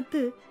அதை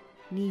மறுத்து,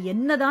 நீ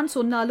என்னதான்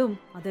சொன்னாலும்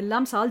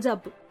அதெல்லாம்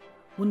சால்ஜாப்பு.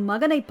 உன்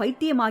மகனை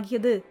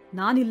பைத்தியமாகியது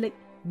நான் இல்லை,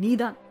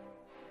 நீதான்.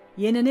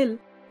 ஏனெனில்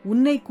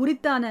உன்னை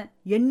குறித்தான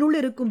என்னுள்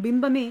இருக்கும்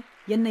பிம்பமே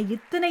என்னை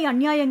இத்தனை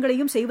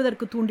அநியாயங்களையும்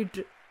செய்வதற்கு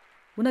தூண்டிற்று.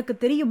 உனக்கு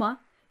தெரியுமா,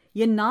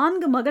 என்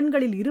 4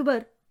 மகன்களில் 2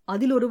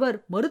 அதில் ஒருவர்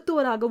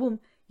மருத்துவராகவும்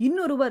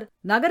இன்னொருவர்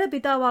நகர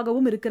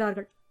பிதாவாகவும்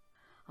இருக்கிறார்கள்.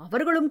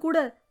 அவர்களும் கூட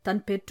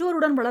தன்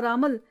பெற்றோருடன்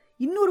வளராமல்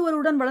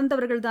இன்னொருவருடன்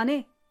வளர்ந்தவர்கள்தானே.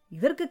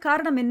 இதற்கு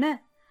காரணம் என்ன?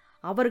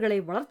 அவர்களை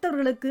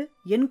வளர்த்தவர்களுக்கு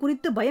என்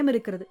குறித்து பயம்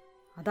இருக்கிறது.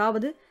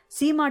 அதாவது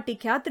சீமாட்டி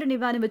கேத்ரின்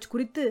இவானோவிச்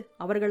குறித்து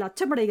அவர்கள்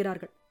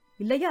அச்சமடைகிறார்கள்,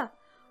 இல்லையா?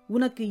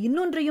 உனக்கு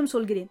இன்னொன்றையும்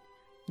சொல்கிறேன்.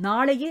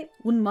 நாளையே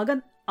உன்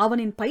மகன்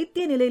அவனின்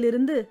பைத்திய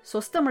நிலையிலிருந்து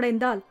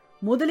சொஸ்தமடைந்தால்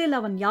முதலில்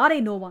அவன் யாரை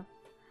நோவான்?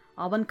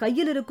 அவன்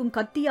கையில் இருக்கும்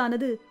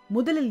கத்தியானது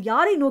முதலில்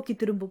யாரை நோக்கி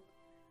திரும்பும்?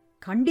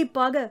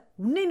 கண்டிப்பாக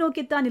உன்னை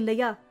நோக்கித்தான்,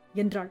 இல்லையா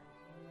என்றாள்.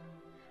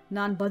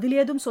 நான்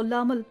பதிலேதும்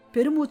சொல்லாமல்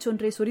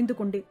பெருமூச்சொன்றை சொரிந்து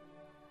கொண்டேன்.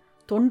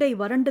 தொண்டை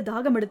வறண்டு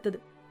தாகம் எடுத்தது.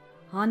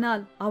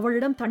 ஆனால்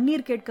அவளிடம்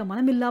தண்ணீர் கேட்க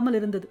மனமில்லாமல்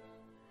இருந்தது.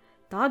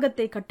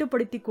 தாகத்தை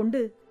கட்டுப்படுத்திக் கொண்டு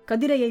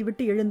கதிரையை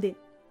விட்டு எழுந்தேன்.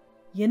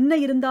 என்ன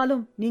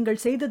இருந்தாலும்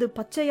நீங்கள் செய்தது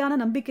பச்சையான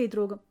நம்பிக்கை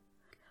துரோகம்.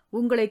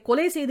 உங்களை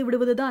கொலை செய்து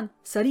விடுவதுதான்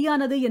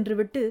சரியானது என்று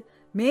விட்டு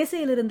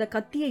மேசையிலிருந்த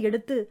கத்தியை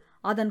எடுத்து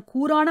அதன்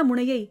கூரான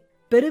முனையை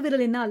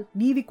பெருவிரலினால்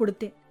நீவி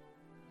கொடுத்தேன்.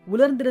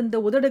 உலர்ந்திருந்த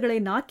உதடுகளை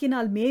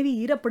நாக்கினால் மேவி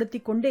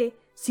ஈரப்படுத்திக் கொண்டே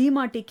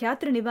சீமாட்டி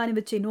கேத்ரின்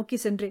இவானோவிச்சை நோக்கி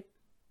சென்றேன்.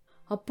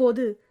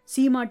 அப்போது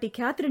சீமாட்டி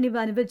கேத்ரின்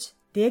இவானோவிச்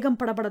தேகம்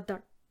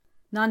படபடத்தாள்.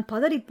 நான்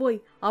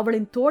பதறிப்போய்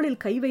அவளின்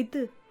தோளில் கை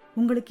வைத்து,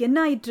 உங்களுக்கு என்ன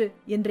ஆயிற்று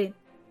என்றேன்.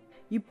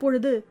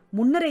 இப்பொழுது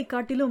முன்னரை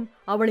காட்டிலும்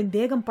அவளின்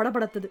தேகம்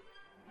படபடத்தது.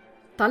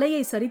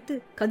 தலையை சரித்து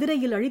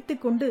கதிரையில்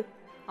அழித்துக் கொண்டு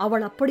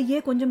அவள் அப்படியே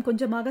கொஞ்சம்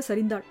கொஞ்சமாக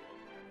சரிந்தாள்.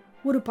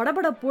 ஒரு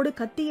படபடப்போடு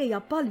கத்தியை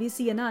அப்பால்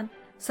வீசிய நான்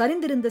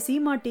சரிந்திருந்த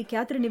சீமாட்டி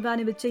கேத்ரின்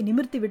இவானோவிச்சை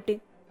நிமிர்த்தி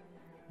விட்டேன்.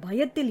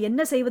 பயத்தில்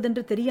என்ன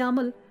செய்வதென்று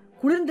தெரியாமல்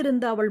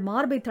குளிர்ந்திருந்த அவள்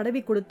மார்பை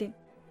தடவி கொடுத்தேன்.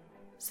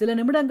 சில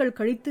நிமிடங்கள்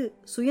கழித்து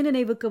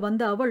சுயநினைவுக்கு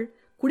வந்த அவள்,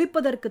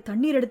 குடிப்பதற்கு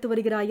தண்ணீர் எடுத்து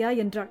வருகிறாயா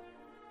என்றாள்.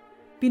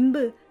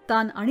 பின்பு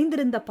தான்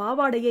அணிந்திருந்த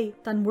பாவாடையை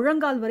தன்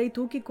முழங்கால் வரை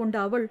தூக்கிக் கொண்ட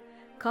அவள்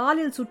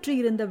காலில்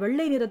சுற்றியிருந்த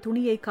வெள்ளை நிற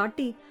துணியை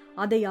காட்டி,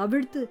 அதை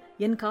அவிழ்த்து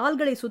என்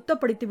கால்களை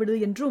சுத்தப்படுத்தி விடு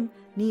என்றும்,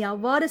 நீ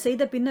அவ்வாறு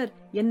செய்த பின்னர்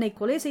என்னை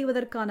கொலை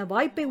செய்வதற்கான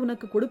வாய்ப்பை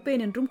உனக்கு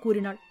கொடுப்பேன் என்றும்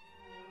கூறினாள்.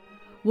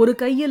 ஒரு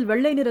கையில்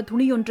வெள்ளை நிற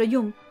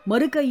துணியொன்றையும்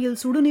மறு கையில்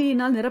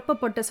சுடுநீரினால்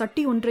நிரப்பப்பட்ட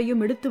சட்டி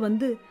ஒன்றையும் எடுத்து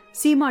வந்து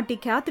சீமாட்டி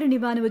கேத்ரின்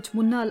இவானோவிச்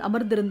முன்னால்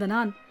அமர்ந்திருந்த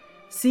நான்,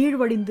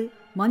 சீழ்வடிந்து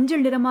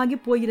மஞ்சள் நிறமாகி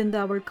போயிருந்த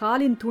அவள்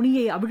காலின்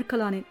துணியை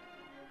அவிழ்க்கலானேன்.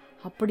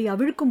 அப்படி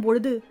அவிழ்க்கும்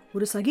பொழுது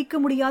ஒரு சகிக்க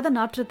முடியாத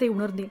நாற்றத்தை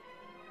உணர்ந்தேன்.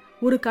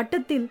 ஒரு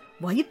கட்டத்தில்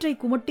வயிற்றை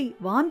குமட்டி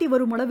வாந்தி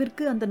வரும்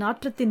அளவிற்கு அந்த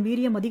நாற்றத்தின்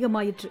வீரியம்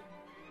அதிகமாயிற்று.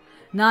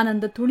 நான்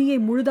அந்த துணியை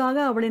முழுதாக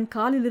அவளின்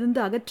காலிலிருந்து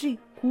அகற்றி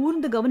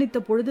கூர்ந்து கவனித்த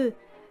பொழுது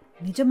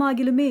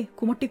நிஜமாகிலுமே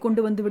குமட்டி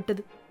கொண்டு வந்து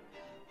விட்டது.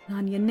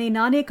 நான் என்னை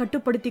நானே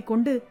கட்டுப்படுத்தி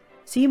கொண்டு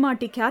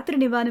சீமாட்டி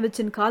கேத்ரின்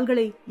இவானோவிச்சின்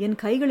கால்களை என்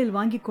கைகளில்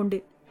வாங்கிக்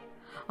கொண்டேன்.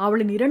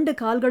 அவளின் 2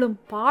 கால்களும்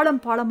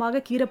பாளம்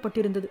பாளமாக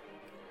கீறப்பட்டிருந்தது.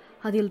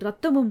 அதில்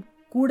இரத்தமும்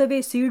கூடவே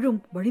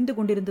சீழும் வழிந்து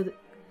கொண்டிருந்தது.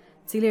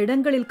 சில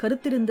இடங்களில்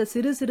கருத்திருந்த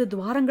சிறு சிறு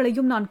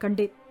துவாரங்களையும் நான்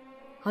கண்டேன்.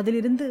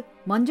 அதிலிருந்து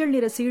மஞ்சள்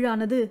நிற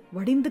சீழானது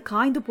வடிந்து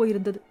காய்ந்து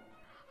போயிருந்தது.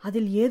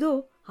 அதில் ஏதோ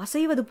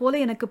அசைவது போல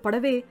எனக்கு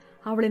படவே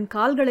அவளின்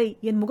கால்களை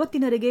என்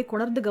முகத்தினருகே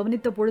கொணர்ந்து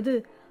கவனித்த பொழுது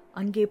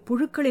அங்கே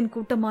புழுக்களின்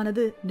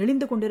கூட்டமானது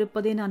நெளிந்து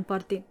கொண்டிருப்பதை நான்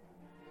பார்த்தேன்.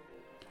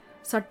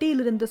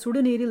 சட்டியிலிருந்த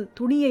சுடுநீரில்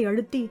துணியை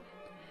அழுத்தி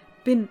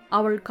பின்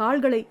அவள்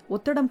கால்களை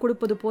ஒத்தடம்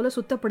கொடுப்பது போல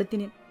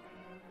சுத்தப்படுத்தினேன்.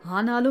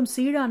 ஆனாலும்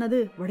சீழானது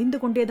வடிந்து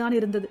கொண்டேதான்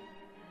இருந்தது.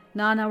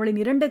 நான் அவளின்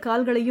 2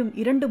 கால்களையும்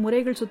 2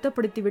 முறைகள்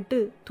சுத்தப்படுத்திவிட்டு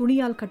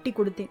துணியால் கட்டி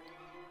கொடுத்தேன்.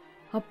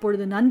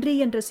 அப்பொழுது நன்றி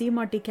என்ற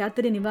சீமாட்டி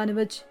கேத்ரின்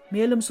இவானோவிச்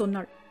மேலும்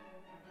சொன்னாள்,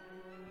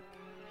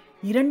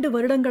 2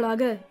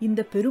 வருடங்களாக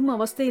இந்த பெரும்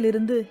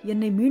அவஸ்தையிலிருந்து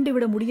என்னை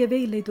மீண்டுவிட முடியவே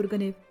இல்லை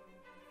துர்கனேவ்.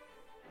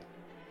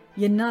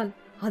 என்னால்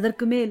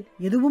அதற்கு மேல்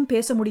எதுவும்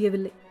பேச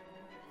முடியவில்லை.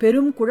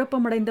 பெரும்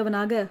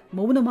குழப்பமடைந்தவனாக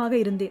மௌனமாக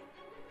இருந்தேன்.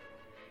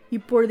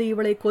 இப்பொழுது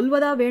இவளை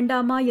கொல்வதா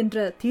வேண்டாமா என்ற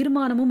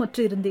தீர்மானமும்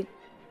அற்று இருந்தேன்.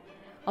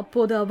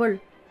 அப்போது அவள்,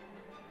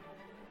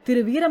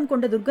 திரு வீரம்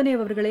கொண்ட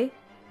துர்கனேவ் அவர்களே,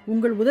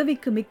 உங்கள்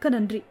உதவிக்கு மிக்க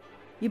நன்றி.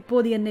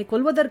 இப்போது என்னை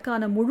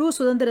கொல்வதற்கான முழு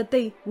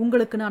சுதந்திரத்தை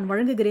உங்களுக்கு நான்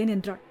வழங்குகிறேன்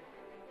என்றாள்.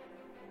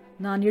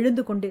 நான்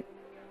எழுந்து கொண்டேன்.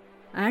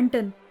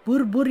 ஆண்டன்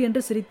புர் புர்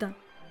என்று சிரித்தான்.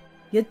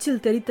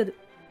 எச்சில் தெரித்தது.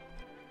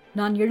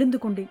 நான் எழுந்து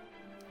கொண்டேன்.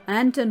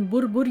 ஆண்டன்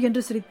புர் புர்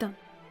என்று சிரித்தான்.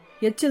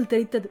 எச்சில்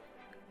தெரித்தது.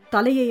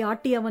 தலையை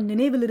ஆட்டி அவன்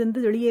நினைவிலிருந்து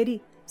வெளியேறி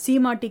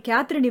சீமாட்டி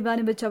கேத்ரின்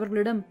இவானோவிச்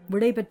அவர்களிடம்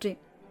விடை பெற்றேன்.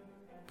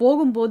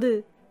 போகும்போது,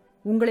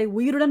 உங்களை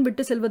உயிருடன்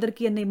விட்டு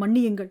செல்வதற்கு என்னை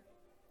மன்னியுங்கள்.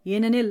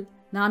 ஏனெனில்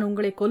நான்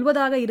உங்களை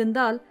கொல்வதாக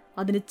இருந்தால்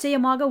அது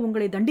நிச்சயமாக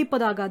உங்களை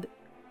தண்டிப்பதாகாது,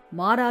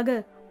 மாறாக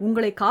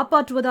உங்களை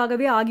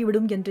காப்பாற்றுவதாகவே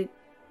ஆகிவிடும் என்றேன்.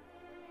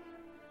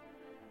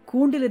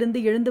 கூண்டிலிருந்து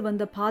எழுந்து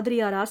வந்த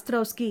பாதிரியார்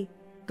ஆஸ்திராவ்ஸ்கி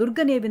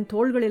துர்கனேவின்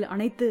தோள்களில்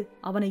அணைத்து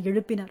அவனை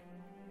எழுப்பினார்.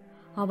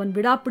 அவன்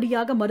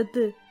விடாப்பிடியாக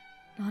மறுத்து,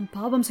 நான்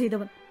பாவம்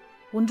செய்தவன்.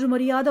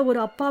 ஒன்றுமறியாத ஒரு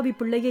அப்பாவி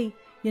பிள்ளையை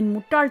என்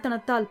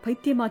முட்டாள்தனத்தால்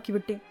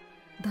பைத்தியமாக்கிவிட்டேன்.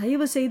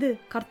 தயவு செய்து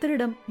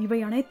கர்த்தரிடம் இவை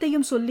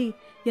அனைத்தையும் சொல்லி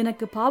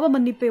எனக்கு பாவ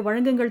மன்னிப்பை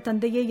வழங்குங்கள்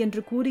தந்தையே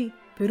என்று கூறி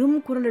பெரும்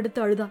குரல் எடுத்து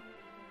அழுதான்.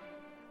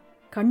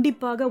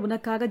 கண்டிப்பாக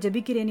உனக்காக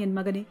ஜெபிக்கிறேன் என்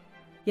மகனே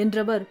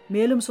என்றவர்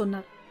மேலும்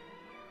சொன்னார்.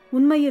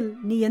 உண்மையில்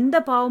நீ எந்த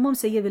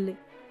பாவமும் செய்யவில்லை.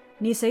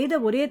 நீ செய்த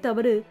ஒரே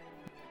தவறு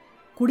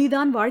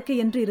குடிதான் வாழ்க்கை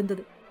என்று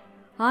இருந்தது.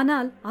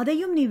 ஆனால்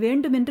அதையும் நீ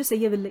வேண்டுமென்று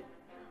செய்யவில்லை.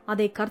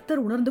 அதை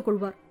கர்த்தர் உணர்ந்து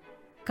கொள்வார்.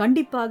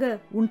 கண்டிப்பாக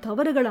உன்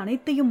தவறுகள்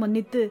அனைத்தையும்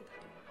மன்னித்து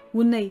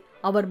உன்னை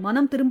அவர்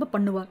மனம் திரும்ப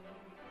பண்ணுவார்.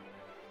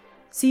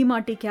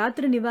 சீமாட்டி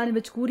கேத்ரின்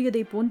இவானோவிச்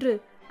கூறியதை போன்று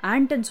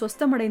ஆண்டன்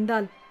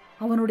சொஸ்தமடைந்தால்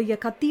அவனுடைய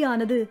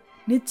கத்தியானது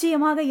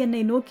நிச்சயமாக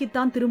என்னை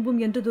நோக்கித்தான் திரும்பும்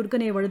என்று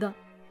துர்கனேவ் அழுதான்.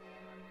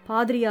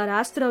 பாதிரியார்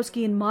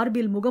ஆஸ்திராவ்ஸ்கியின்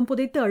மார்பில் முகம்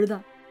புதைத்து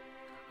அழுதான்.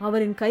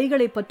 அவரின்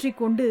கைகளை பற்றி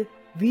கொண்டு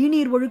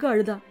வீணீர் ஒழுக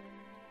அழுதான்.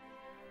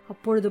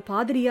 அப்பொழுது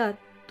பாதிரியார்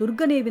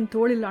துர்கனேவின்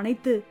தோளில்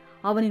அணைத்து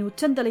அவனின்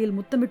உச்சந்தலையில்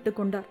முத்தமிட்டு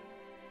கொண்டார்.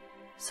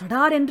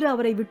 சடார் என்று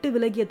அவரை விட்டு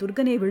விலகிய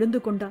துர்கனேவ் விழுந்து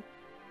கொண்டான்.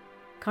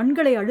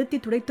 கண்களை அழுத்தி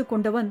துடைத்துக்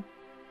கொண்டவன்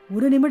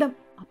ஒரு நிமிடம்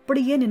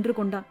அப்படியே நின்று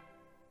கொண்டான்.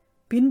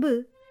 பின்பு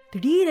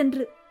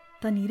திடீரென்று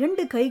தன்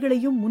 2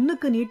 கைகளையும்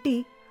முன்னுக்கு நீட்டி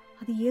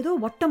அது ஏதோ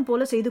வட்டம்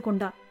போல செய்து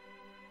கொண்டான்.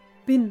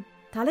 பின்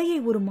தலையை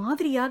ஒரு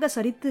மாதிரியாக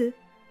சரித்து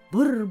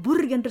புர்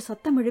புர் என்று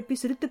சத்தம் எழுப்பி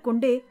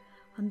சிரித்துக்கொண்டே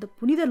அந்த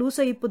புனித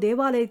லூசைப்பு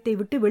தேவாலயத்தை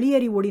விட்டு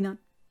வெளியேறி ஓடினான்.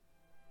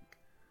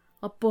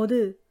 அப்போது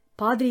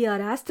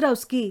பாதிரியார்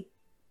ஆஸ்திராவ்ஸ்கி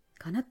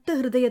கனத்த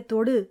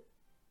ஹிருதயத்தோடு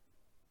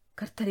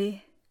கர்த்தரே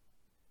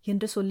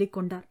என்று சொல்லிக்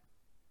கொண்டார்.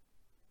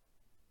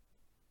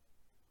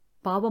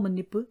 பாவ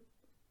மன்னிப்பு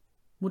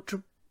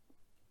முற்றும்.